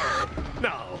 Yeah.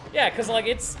 No. Yeah, because like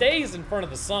it stays in front of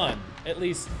the sun, at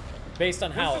least based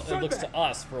on how it looks to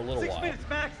us for a little 6 while. minutes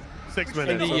max. 6 In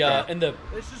minutes. the okay.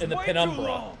 This is in the way too penumbra.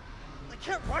 long. I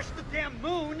can't rush the damn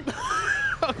moon.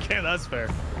 Okay, that's fair.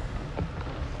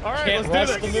 All right, Can't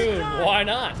let's rush do the this. moon. Why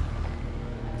not?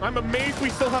 I'm amazed we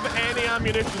still have any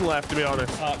ammunition left, to be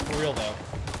honest. For real though.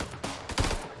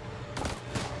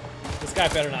 This guy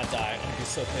better not die. I'm gonna be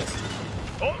so pissed.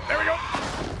 Oh, there we go.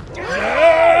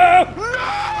 No!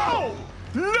 No!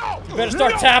 No! You better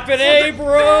start tapping A,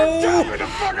 bro! Tapping the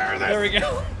fuck out of this. There we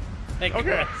go. Thank you,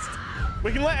 Okay. Christ.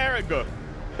 We can let Eric go.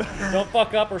 Don't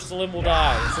fuck up or Salim will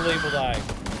die. Salim will die.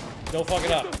 Don't fuck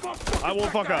it up. I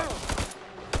won't fuck up.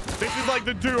 This is like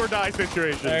the do or die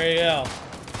situation. There you go.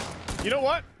 You know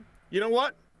what? You know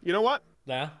what? You know what?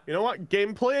 Yeah. You know what?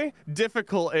 Gameplay,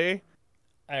 difficulty,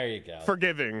 There you go.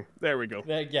 forgiving. There we go.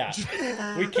 Yeah.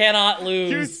 We cannot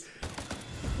lose.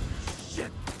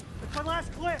 Shit. It's my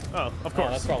last clip. Oh, of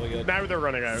course. that's probably good. Now they're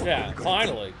running out. Yeah,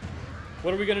 finally.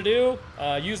 What are we gonna do?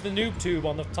 Use the noob tube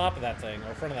on the top of that thing,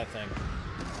 or front of that thing.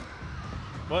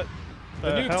 What? The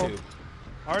noob hell? tube.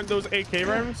 Aren't those AK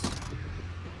rounds?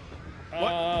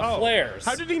 What? Oh. Flares.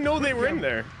 How did he know they were in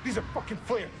there? These are fucking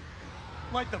flares.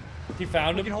 Light them. He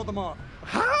found We can him? hold them off.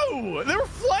 How? They were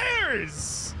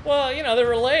flares! Well, you know, they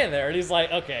were laying there, and he's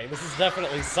like, okay, this is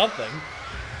definitely something.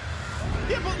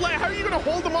 Yeah, but like, how are you gonna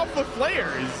hold them off with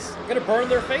flares? I'm gonna burn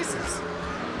their faces.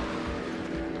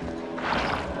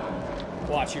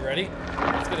 Watch, you ready?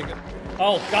 It's gonna go.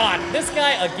 Oh, God, this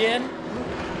guy again?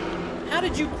 How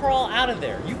did you crawl out of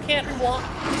there? You can't fly.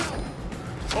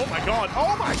 Oh my god!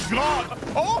 Oh my god!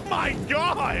 Oh my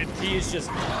god! He is just,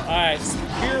 all right,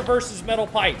 spear versus metal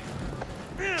pipe.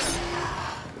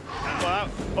 Wow.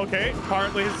 Okay.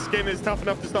 Apparently his skin is tough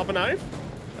enough to stop a knife.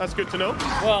 That's good to know.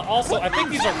 Well, also, I think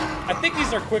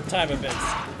these are quick time events,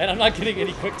 and I'm not getting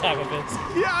any quick time events.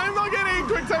 Yeah, I'm not getting any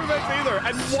quick time events either.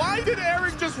 And why did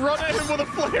Eric just run at him with a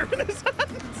flare in his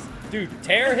hands? Dude,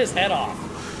 tear his head off.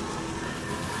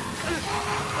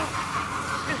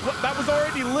 What? That was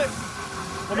already lit.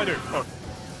 What am I doing? Oh.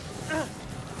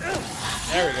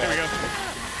 There we go. There we go.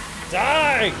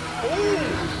 Die!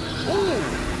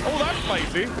 Oh, that's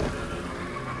spicy.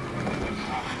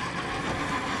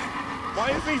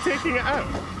 Why isn't he taking it out?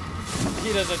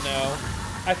 He doesn't know.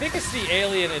 I think it's the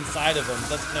alien inside of him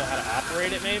doesn't know how to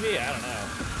operate it, maybe? I don't know.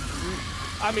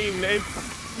 I mean,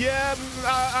 yeah,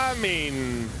 I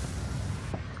mean...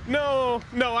 No,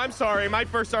 I'm sorry. My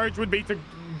first urge would be to,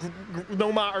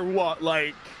 no matter what,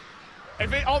 like...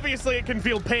 Obviously it can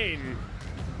feel pain.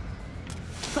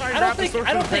 I don't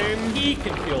think he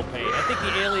can feel pain. I think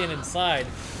the alien inside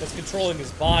that's controlling his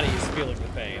body is feeling the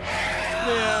pain.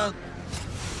 Yeah.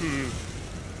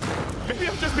 Maybe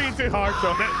I'm just being too hard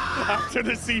on it after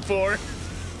the C4.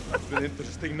 It's been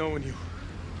interesting knowing you.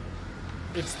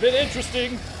 It's been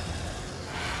interesting.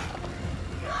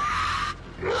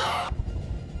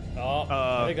 Oh,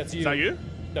 I think that's you. Is that you?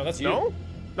 No, that's you. No?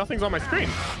 Nothing's on my screen.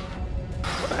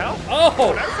 the hell?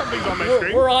 Oh! Now something's on my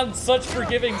screen. We're on such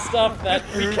forgiving stuff that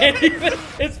we can't even...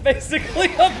 It's basically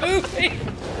a movie.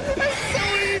 It's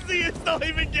so easy. It's not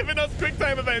even giving us quick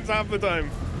time events half the time.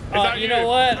 You know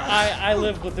what? I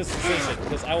live with this decision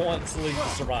because I want Celine to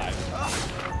survive.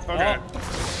 Okay.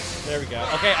 Oh, there we go.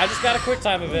 Okay, I just got a quick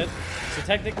time event, so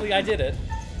technically I did it.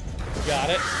 Got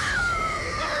it.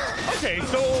 Okay,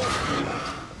 so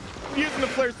using the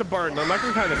flares to burn them, I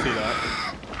can kind of see that.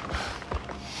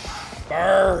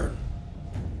 Burn.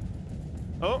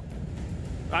 Oh,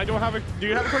 I don't have a. Do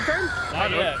you have a quick time?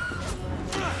 Not yet.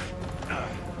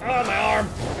 Oh, my arm.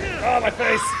 Oh, my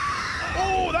face.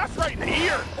 Oh, that's right in the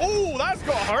ear. Oh, that's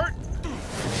got hurt.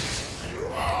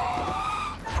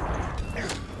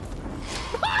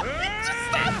 Just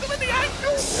stabbed him in the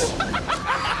ankle.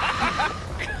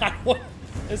 God, what?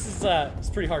 This is it's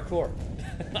pretty hardcore.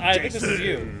 I think this is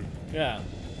you. Yeah.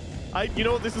 You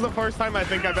know, this is the first time I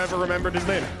think I've ever remembered his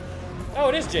name. Oh,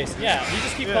 it is Jason. Yeah, you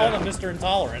just keep calling him Mr.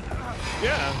 Intolerant.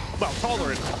 Yeah. Well,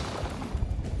 tolerant.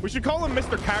 We should call him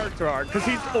Mr. Character Arc because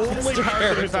he's the only Mr.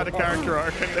 character who's had a Character character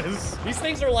arc in this. These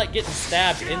things are like getting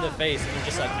stabbed in the face, and you're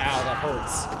just like, ow, that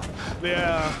hurts.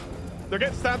 Yeah. They're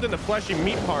getting stabbed in the fleshy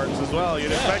meat parts as well.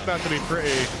 You'd expect that to be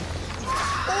pretty.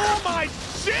 Oh my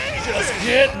Jesus! Just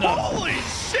getting them. Holy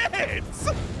shit!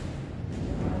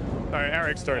 All right,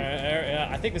 Eric's turn. Yeah,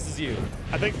 I think this is you.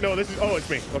 I think no, this is. Oh, it's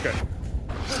me. Okay.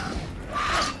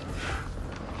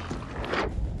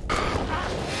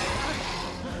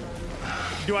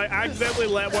 Do I accidentally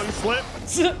let one slip?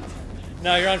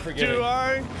 No, you're unforgiving. Do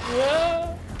I?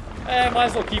 Yeah. Eh, might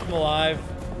as well keep him alive.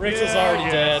 Rachel's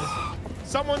already dead.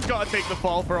 Someone's got to take the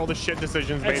fall for all the shit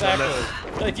decisions made Exactly. on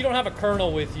this. If you don't have a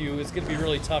colonel with you, it's going to be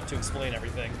really tough to explain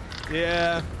everything.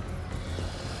 Yeah.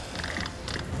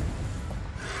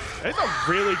 It's a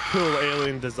really cool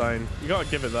alien design. You gotta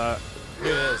give it that. It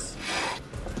is.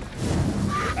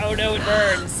 Oh no, it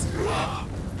burns.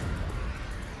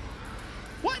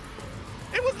 What?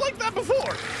 It was like that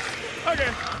before. Okay.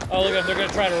 Oh, look at them. They're going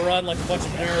to try to run like a bunch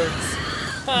of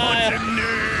nerds. Bunch of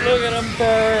nerds. Look at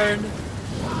them burn.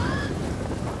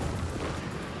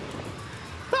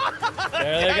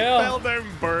 There they go. I fell down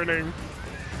burning.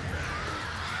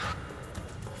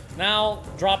 Now,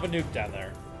 drop a nuke down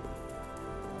there.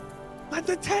 But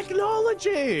the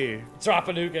technology. Drop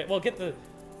a nuke. Well, get the...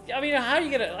 I mean, how are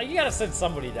you going to... You got to send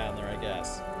somebody down there, I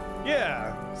guess.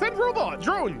 Yeah. Send robot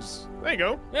drones. There you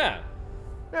go. Yeah.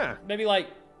 Yeah. Maybe, like,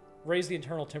 raise the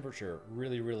internal temperature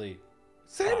really, really...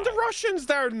 Send the Russians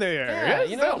down there. Yeah, Yes,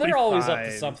 you know, that'll be they're always up to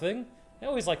fine. something. They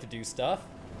always like to do stuff.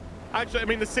 Actually, I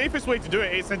mean, the safest way to do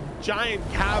it is a giant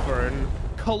cavern,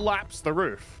 collapse the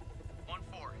roof,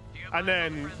 and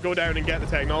then go down and get the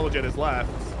technology that is left.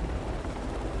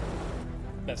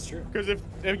 That's true. Because if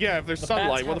there's The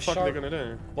sunlight, bats what the have fuck are they sharp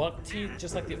gonna do? buck teeth,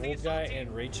 just like the old guy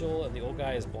and Rachel, and the old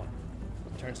guy is blind.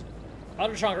 Turns it.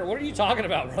 Underchunker, what are you talking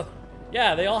about, brother?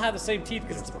 Yeah, they all have the same teeth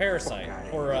because it's a parasite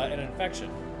or an infection.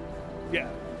 Yeah.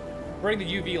 Bring the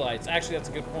UV lights. Actually, that's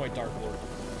a good point, Dark Lord.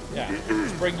 Yeah,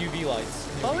 just bring UV lights.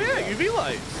 Oh yeah, UV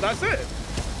lights. That's it.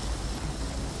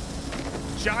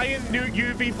 Giant new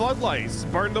UV floodlights.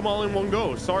 Burn them all in one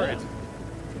go. Sorted. Yeah.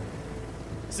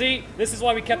 See, this is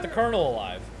why we kept the Colonel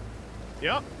alive.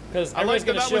 Yep. Because I like everybody's that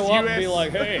gonna that show was up and be US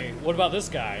like, "Hey, what about this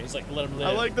guy?" He's like, "Let him live."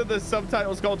 I like that the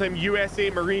subtitles called him USA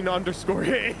Marine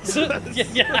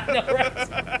 _A. yeah, I know,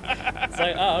 right? It's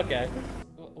like, oh, okay.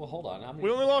 Well, hold on. How many...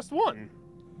 We only lost one.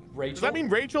 Rachel? Does that mean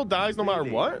Rachel dies no matter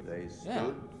what? They stood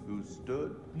Yeah. who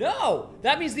stood. No,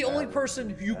 that means the only person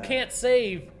who you can't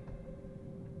save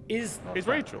is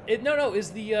Rachel. is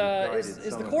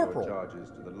the corporal. Charges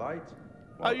to the light.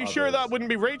 Are you sure that wouldn't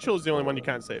be Rachel's the only one you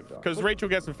can't save? Because Rachel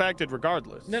gets infected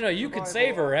regardless. No, you could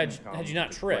save her had you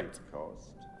not tripped.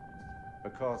 A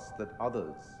cost that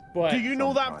others. But Do you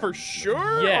know that for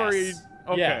sure? yes, Or you...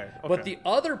 Okay. yeah. But okay. the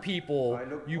other people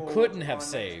you couldn't have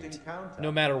saved,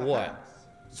 no matter what.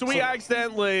 So we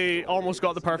accidentally almost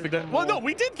got the perfect ending. Well, no,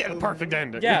 we did get a perfect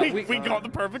ending. Yeah, we got the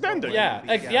perfect ending.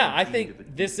 Yeah, I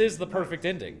think this is the perfect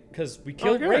ending because we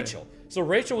killed Okay. Rachel. So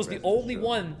Rachel was the only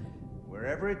one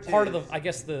part of the, I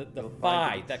guess, the you'll fight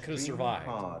find that could have it survived.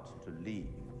 hard to leave.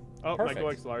 Oh, Perfect.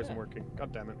 my Go isn't working.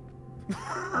 God damn it.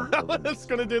 I was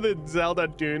gonna do the Zelda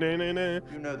do-na-na-na.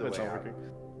 You know the That's way not out. working.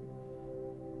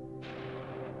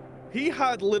 He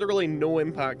had literally no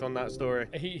impact on that story.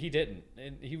 He didn't.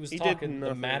 And he was He did talking the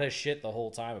nothing. maddest shit the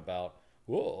whole time about,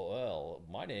 whoa, well,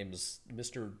 my name's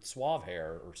Mr. Suave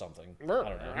Hair or something. I don't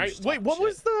know. He was just Wait, talking what shit.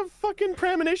 was the fucking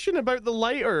premonition about the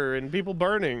lighter and people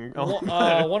burning? Oh,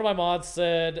 One of my mods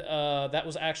said that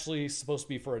was actually supposed to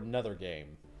be for another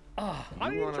game. Ah.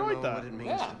 I You wanna enjoyed know that. what it means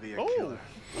Yeah. to be a Oh. killer?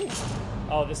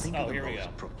 Oh, this. Think Oh, of the here we go.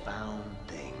 most profound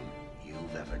thing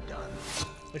you've ever done.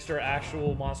 At least there are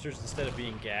actual monsters instead of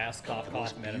being gas. Cough, The cough,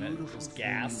 most Metaman. beautiful It's thing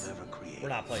gas. you've ever created. We're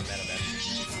not playing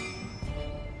Metaman.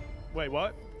 Wait,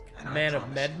 what? And I Man of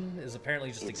promise Medon is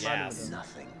apparently just a it's gas.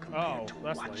 nothing Oh, compared to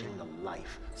that's watching the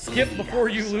life. Skip bleed before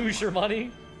out you of lose your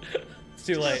money. It's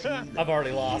too late. I've already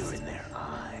fear lost. in their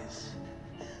eyes.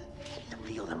 To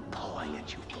feel them pawing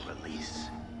at you for release.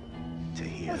 To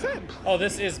hear What's them it? Oh,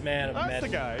 this is Man of That's the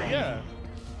Medon. guy, yeah.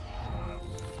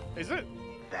 Is it?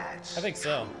 That's I think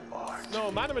so. true art.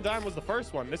 No, Man of Medan was the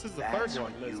first one. This is the That's third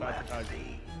one what that's you have to advertised.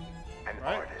 be. An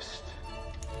Right. artist.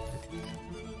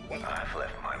 I've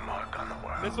left my mark on the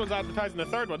world. This one's advertising the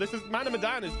third one. This is Man of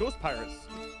Medan is Ghost Pirates.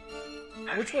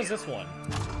 Which was this one?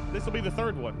 This will be the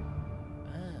third one.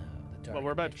 Ah, the Dark Well,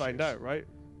 we're about to find Pictures. out, right?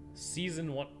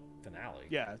 Season 1 finale.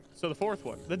 Yeah. So the fourth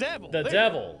one, the devil. The There.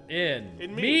 devil in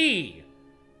In me. me.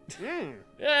 Mm,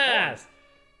 Yes.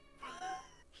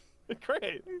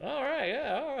 great. All right.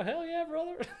 Yeah. All right. Hell yeah,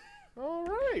 brother. All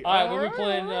right. All right. all We'll be right,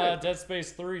 playing all right. Dead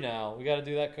Space 3 now. We got to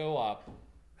do that co-op.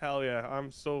 Hell yeah,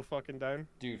 I'm so fucking down.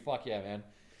 Dude, fuck yeah, man.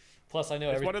 Plus, I know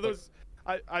It's one of those.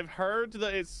 I've heard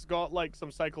that it's got like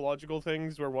some psychological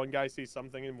things where one guy sees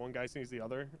something and one guy sees the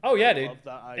other. Oh yeah, I dude. love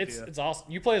that idea. It's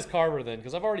awesome. You play as Carver then,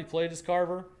 because I've already played as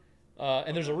Carver,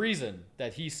 and there's a reason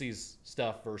that he sees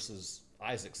stuff versus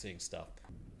Isaac seeing stuff.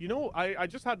 You know, I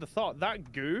just had the thought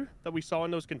that goo that we saw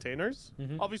in those containers.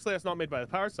 Mm-hmm. Obviously, that's not made by the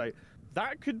parasite.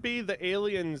 That could be the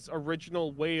aliens'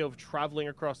 original way of traveling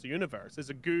across the universe. Is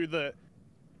a goo that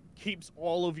keeps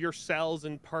all of your cells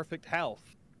in perfect health.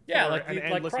 Yeah, for like an like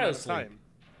endless amount of cryosleep. time.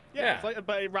 Yeah, Yeah. It's like,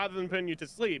 but rather than putting you to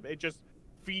sleep, it just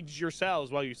feeds your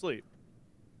cells while you sleep.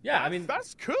 Yeah, I mean,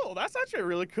 that's cool. That's actually a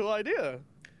really cool idea.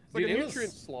 It's like Dude, a it was-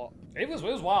 nutrient slot. it was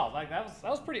wild. Like that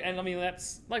was pretty. And I mean,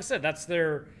 that's like I said, that's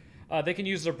their. They can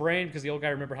use their brain because the old guy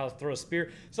remembered how to throw a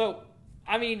spear. So,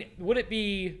 I mean, would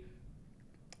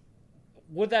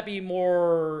that be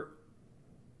more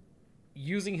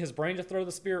using his brain to throw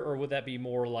the spear, or would that be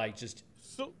more like just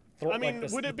So, throw, I mean,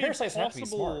 like would the it be parasites have to be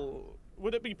smart. possible?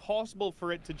 Would it be possible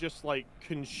for it to just like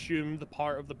consume the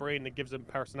part of the brain that gives him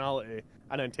personality,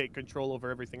 and then take control over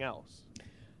everything else?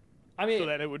 I mean, So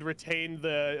that it would retain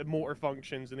the motor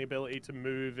functions and the ability to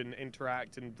move and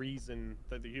interact and reason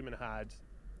that the human had.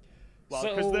 Well,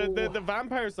 because the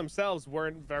vampires themselves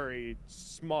weren't very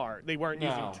smart. They weren't No.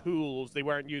 using tools. They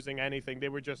weren't using anything. They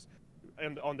were just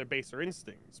on their baser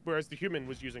instincts. Whereas the human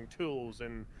was using tools,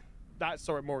 and that's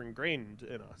sort of more ingrained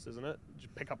in us, isn't it?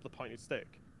 Just pick up the pointed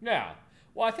stick. yeah.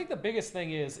 Well, I think the biggest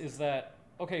thing is that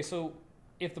okay, so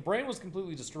if the brain was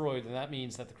completely destroyed, then that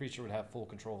means that the creature would have full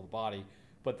control of the body.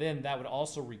 But then that would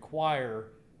also require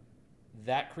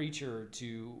that creature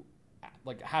to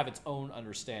like have its own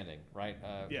understanding, right?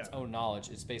 Its Yeah. own knowledge.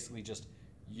 It's basically just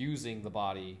using the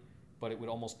body, but it would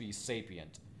almost be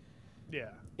sapient. Yeah.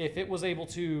 If it was able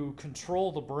to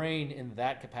control the brain in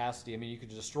that capacity, I mean, you could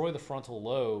destroy the frontal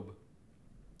lobe.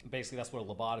 Basically, that's what a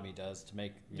lobotomy does to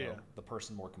make you know, Yeah. the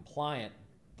person more compliant.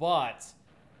 But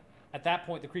at that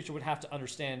point, the creature would have to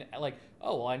understand, like,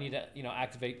 oh, well, I need to,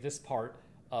 activate this part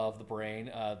of the brain,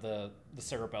 the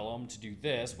cerebellum, to do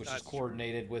this, which is That's true.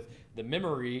 coordinated with the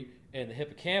memory and the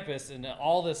hippocampus, and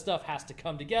all this stuff has to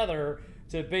come together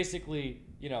to basically,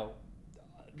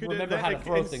 remember how to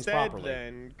throw things properly.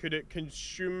 Then, could it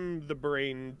consume the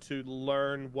brain to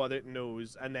learn what it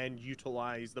knows and then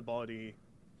utilize the body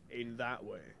in that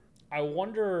way? I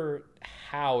wonder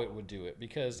how it would do it,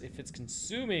 because if it's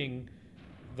consuming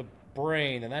the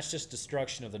brain, then that's just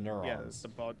destruction of the neurons. Yeah, it's the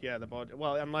body. Yeah, the body.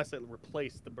 Well, unless it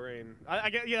replaced the brain. I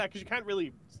get. Yeah, because you can't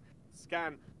really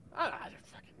scan. Fucking.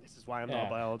 This is why I'm not a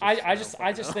biologist.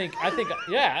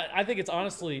 I think it's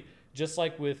honestly just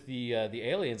like with the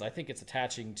aliens. I think it's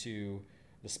attaching to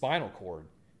the spinal cord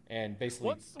and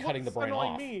basically cutting the brain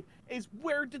annoying off. Me is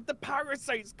where did the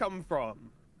parasites come from?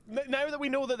 Now that we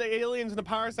know that the aliens and the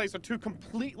parasites are two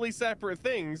completely separate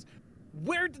things,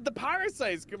 where did the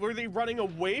parasites? Were they running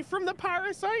away from the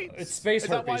parasites? It's space Is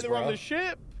that why herpes, they were on bro. the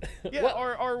ship? Yeah, Well-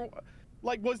 or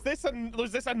like was this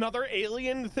another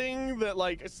alien thing that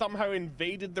like somehow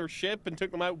invaded their ship and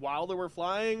took them out while they were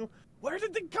flying? Where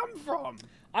did they come from?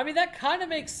 I mean, that kind of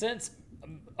makes sense.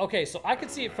 Okay, so I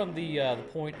could see it from the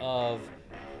point of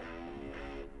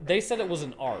they said it was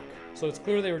an ark, so it's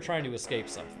clear they were trying to escape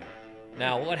something.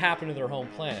 Now, what happened to their home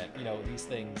planet? These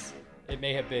things, it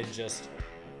may have been just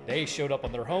they showed up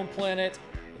on their home planet.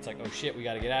 It's like, oh shit, we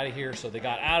got to get out of here. So they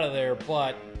got out of there,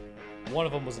 but one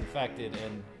of them was infected,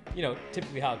 and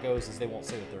typically how it goes is they won't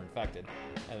say that they're infected,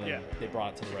 and then they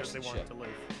brought it to the rest Because of they the wanted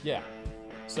ship. to live. Yeah.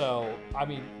 So, I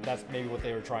mean, that's maybe what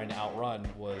they were trying to outrun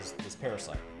was this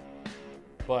parasite.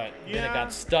 But then it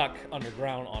got stuck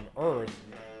underground on Earth.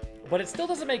 But it still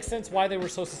doesn't make sense why they were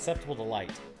so susceptible to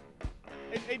light.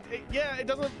 Yeah, it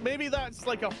doesn't. Maybe that's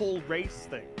like a whole race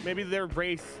thing. Maybe their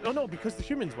race. Oh no, because the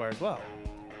humans were as well.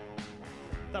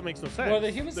 That makes no sense. Were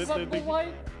the humans susceptible to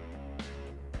light?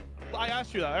 I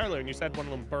asked you that earlier, and you said one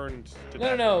of them burned to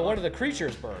death. No, one of the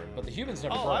creatures burned, but the humans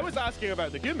never burned. Oh, I was asking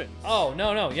about the humans. Oh,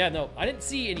 no, yeah, no. I didn't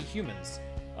see any humans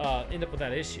end up with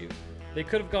that issue. They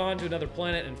could have gone to another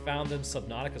planet and found them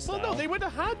Subnautica style. Well, no, they would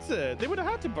have had to. They would have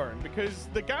had to burn because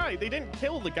the guy. They didn't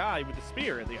kill the guy with the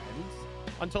spear at the end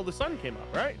until the sun came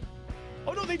up, right?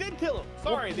 Oh no, they did kill him.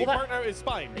 Sorry, they burnt out his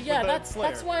spine. Yeah, that's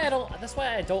why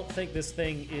I don't think this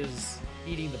thing is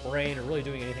eating the brain or really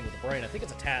doing anything with the brain. I think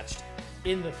it's attached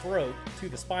in the throat to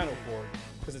the spinal cord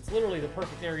because it's literally the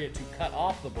perfect area to cut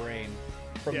off the brain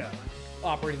from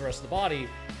operating the rest of the body,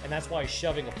 and that's why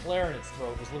shoving a flare in its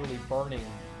throat was literally burning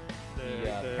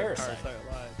the parasite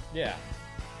alive. Yeah,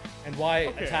 and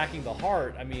why attacking the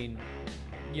heart? I mean,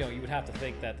 you know, you would have to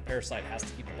think that the parasite has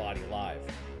to keep the body alive,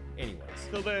 anyways.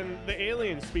 So then the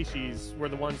alien species were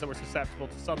the ones that were susceptible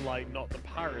to sunlight, not the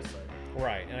parasite.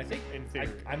 Right, and I think in theory.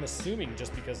 I'm assuming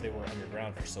just because they were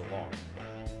underground for so long.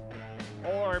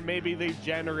 Or maybe they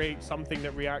generate something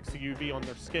that reacts to UV on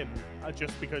their skin,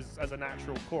 just because as a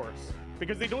natural course.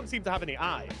 Because they don't seem to have any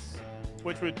eyes,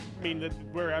 which would mean that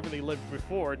wherever they lived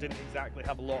before didn't exactly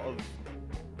have a lot of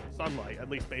sunlight,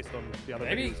 at least based on the other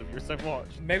videos of yours I've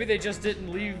watched. Maybe they just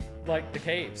didn't leave, like, the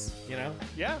caves, you know?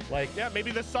 Yeah. Yeah,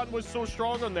 maybe the sun was so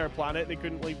strong on their planet they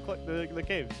couldn't leave the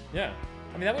caves. Yeah.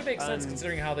 I mean, that would make sense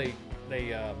considering how they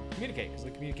communicate, because they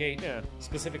communicate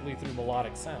specifically through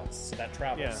melodic sounds, so that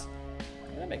travels. Yeah.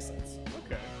 That makes sense.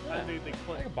 Okay. Yeah.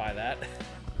 I can buy that.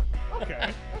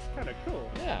 Okay. That's kind of cool.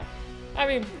 Yeah. I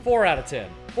mean, 4 out of 10.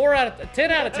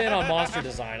 10 out of 10 on monster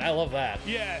design. I love that.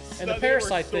 Yes. And the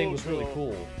parasite thing was really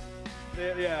cool.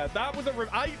 Yeah, that was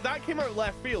that came out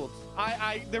left field.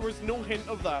 There was no hint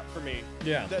of that for me.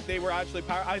 Yeah. That they were actually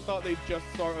I thought they just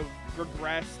sort of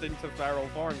regressed into feral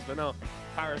forms, but no,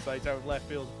 parasites out of left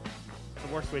field. It's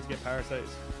the worst way to get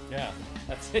parasites. Yeah,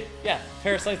 that's it. Yeah,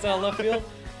 parasites out of left field.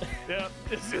 Yeah,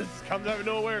 it just comes out of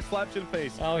nowhere, slaps you in the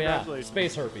face. Oh yeah,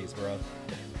 space herpes, bro.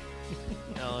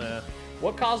 Hell yeah.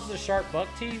 What causes a sharp buck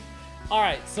teeth? All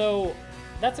right, so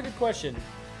that's a good question.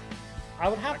 I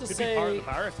would have to say be part of the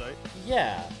parasite.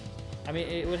 Yeah, I mean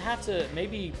it would have to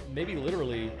maybe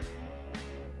literally.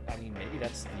 I mean maybe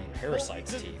that's the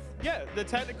parasite's teeth. Yeah, the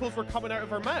tentacles were coming out of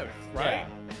her mouth, right? Yeah.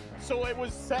 So it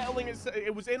was settling.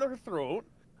 It was in her throat.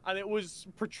 And it was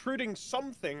protruding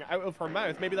something out of her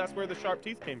mouth. Maybe that's where the sharp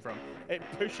teeth came from. It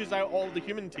pushes out all the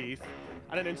human teeth,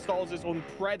 and it installs its own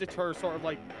predator sort of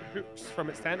like hooks from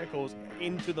its tentacles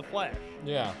into the flesh.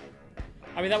 Yeah.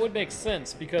 I mean, that would make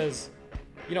sense because,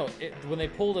 you know, when they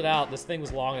pulled it out, this thing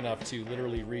was long enough to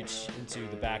literally reach into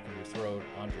the back of your throat,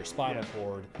 onto your spinal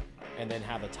cord, and then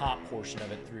have the top portion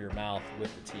of it through your mouth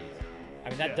with the teeth. I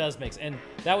mean, that does make sense.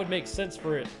 And that would make sense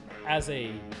for it as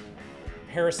a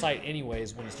parasite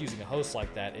anyways. When it's using a host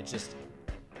like that, it's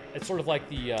sort of like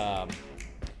the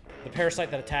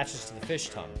parasite that attaches to the fish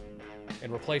tongue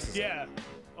and replaces it.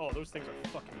 Oh, those things are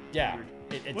fucking weird.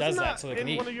 It does that so they can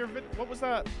eat. One of your what was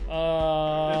that?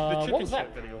 The chicken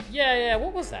shit video. Yeah,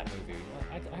 what was that movie?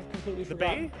 I've completely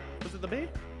forgotten. The Bay? Was it The Bay?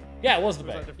 Yeah, it was The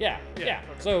Bay. Yeah. Okay.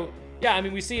 So, yeah, I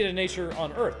mean, we see it in nature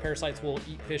on Earth. Parasites will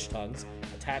eat fish tongues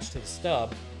attached to the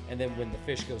stub, and then when the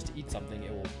fish goes to eat something,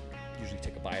 it will usually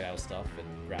take a bite out of stuff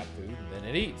and grab food, and then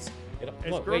it eats.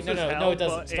 No, it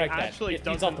doesn't. Strike that. It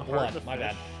feeds off the blood. My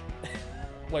bad.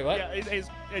 Wait, what? Yeah, it's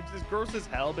gross as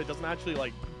hell, but it doesn't actually,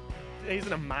 like, it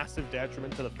isn't a massive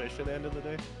detriment to the fish at the end of the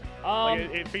day.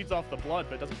 It feeds off the blood,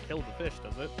 but it doesn't kill the fish,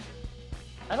 does it?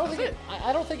 I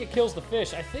don't think it kills the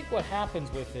fish. I think what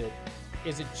happens with it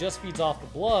is it just feeds off the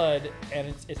blood, and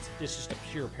it's just a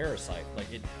pure parasite.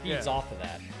 Like, it feeds off of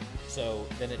that. So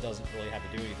then it doesn't really have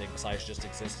to do anything besides just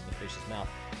exist in the fish's mouth.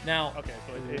 Now,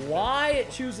 why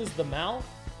it chooses the mouth,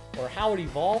 or how it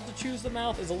evolved to choose the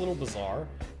mouth, is a little bizarre.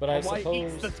 But I suppose why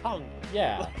it eats the tongue.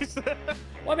 Yeah.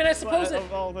 Well, I mean, I suppose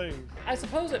of all things. I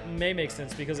suppose it may make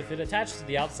sense because if it attaches to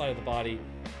the outside of the body,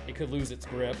 it could lose its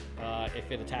grip. If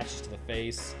it attaches to the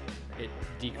face, it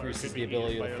decreases the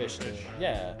ability of the fish to.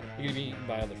 Yeah, it could be eaten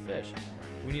by other fish.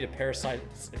 We need a parasite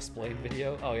explain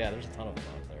video. Oh yeah, there's a ton of them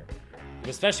out there. But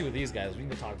especially with these guys, we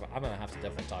need to talk about. I'm gonna have to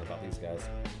definitely talk about these guys.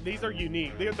 These are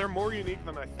unique. They're more unique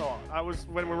than I thought.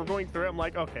 When we were going through it, I'm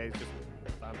like, okay, it's just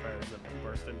vampires that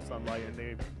burst into sunlight and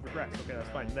they regress. Okay, that's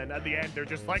fine. And then at the end, they're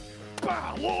just like,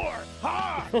 bah, lore!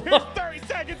 Ha! Here's 30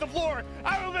 seconds of lore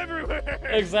out of everywhere!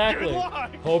 Exactly. Good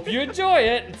luck! Hope you enjoy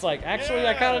it. It's like, actually,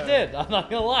 I kind of Yeah. did. I'm not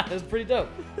gonna lie. It was pretty dope.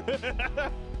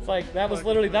 It's like, that was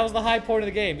literally, that was the high point of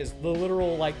the game. Is the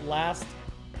literal, like, last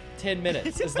 10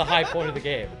 minutes is the high point of the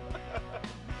game.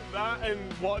 That and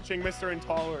watching Mr.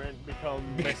 Intolerant become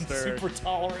Mr. Super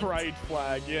tolerant. Pride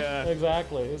Flag, yeah.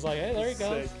 Exactly. It's like, hey, there he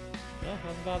goes. Sick. Yeah,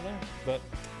 nothing bad there. But,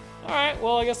 all right.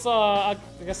 Well, I guess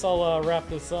I'll wrap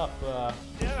this up.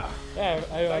 Yeah. Yeah,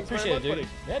 I Thanks appreciate it, very dude.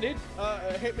 much, Yeah,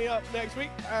 dude. Hit me up next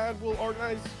week and we'll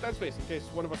organize Dead Space in case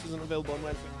one of us isn't available on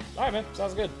Wednesday. All right, man.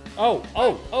 Sounds good. Oh!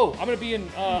 I'm gonna be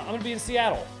in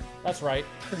Seattle. That's right.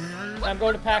 I'm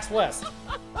going to PAX West.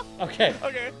 Okay.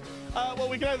 Okay. Well,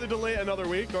 we can either delay it another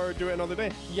week or do it another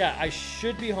day. Yeah, I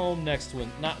should be home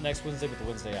not next Wednesday, but the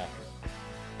Wednesday after.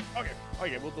 Okay.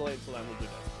 Okay, we'll delay it until then. We'll do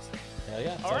Dead Space. Hell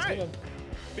yeah. All Sounds right. good.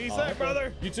 Be All safe, right,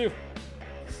 brother. You too.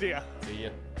 See ya. See ya.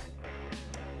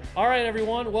 All right,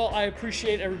 everyone. Well, I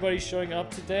appreciate everybody showing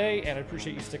up today, and I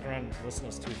appreciate you sticking around and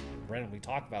listening to us randomly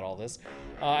talk about all this.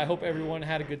 I hope everyone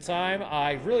had a good time.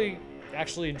 I really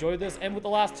actually enjoyed this, and with the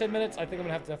last 10 minutes, I think I'm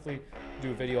gonna have to definitely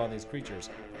do a video on these creatures.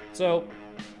 So,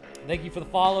 thank you for the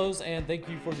follows, and thank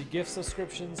you for the gift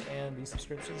subscriptions and the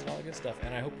subscriptions and all that good stuff.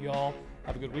 And I hope you all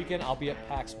have a good weekend. I'll be at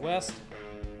PAX West,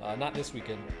 not this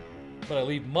weekend, but I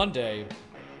leave Monday,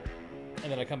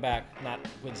 and then I come back not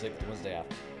Wednesday, but the Wednesday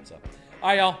after. So, all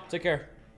right, y'all, take care.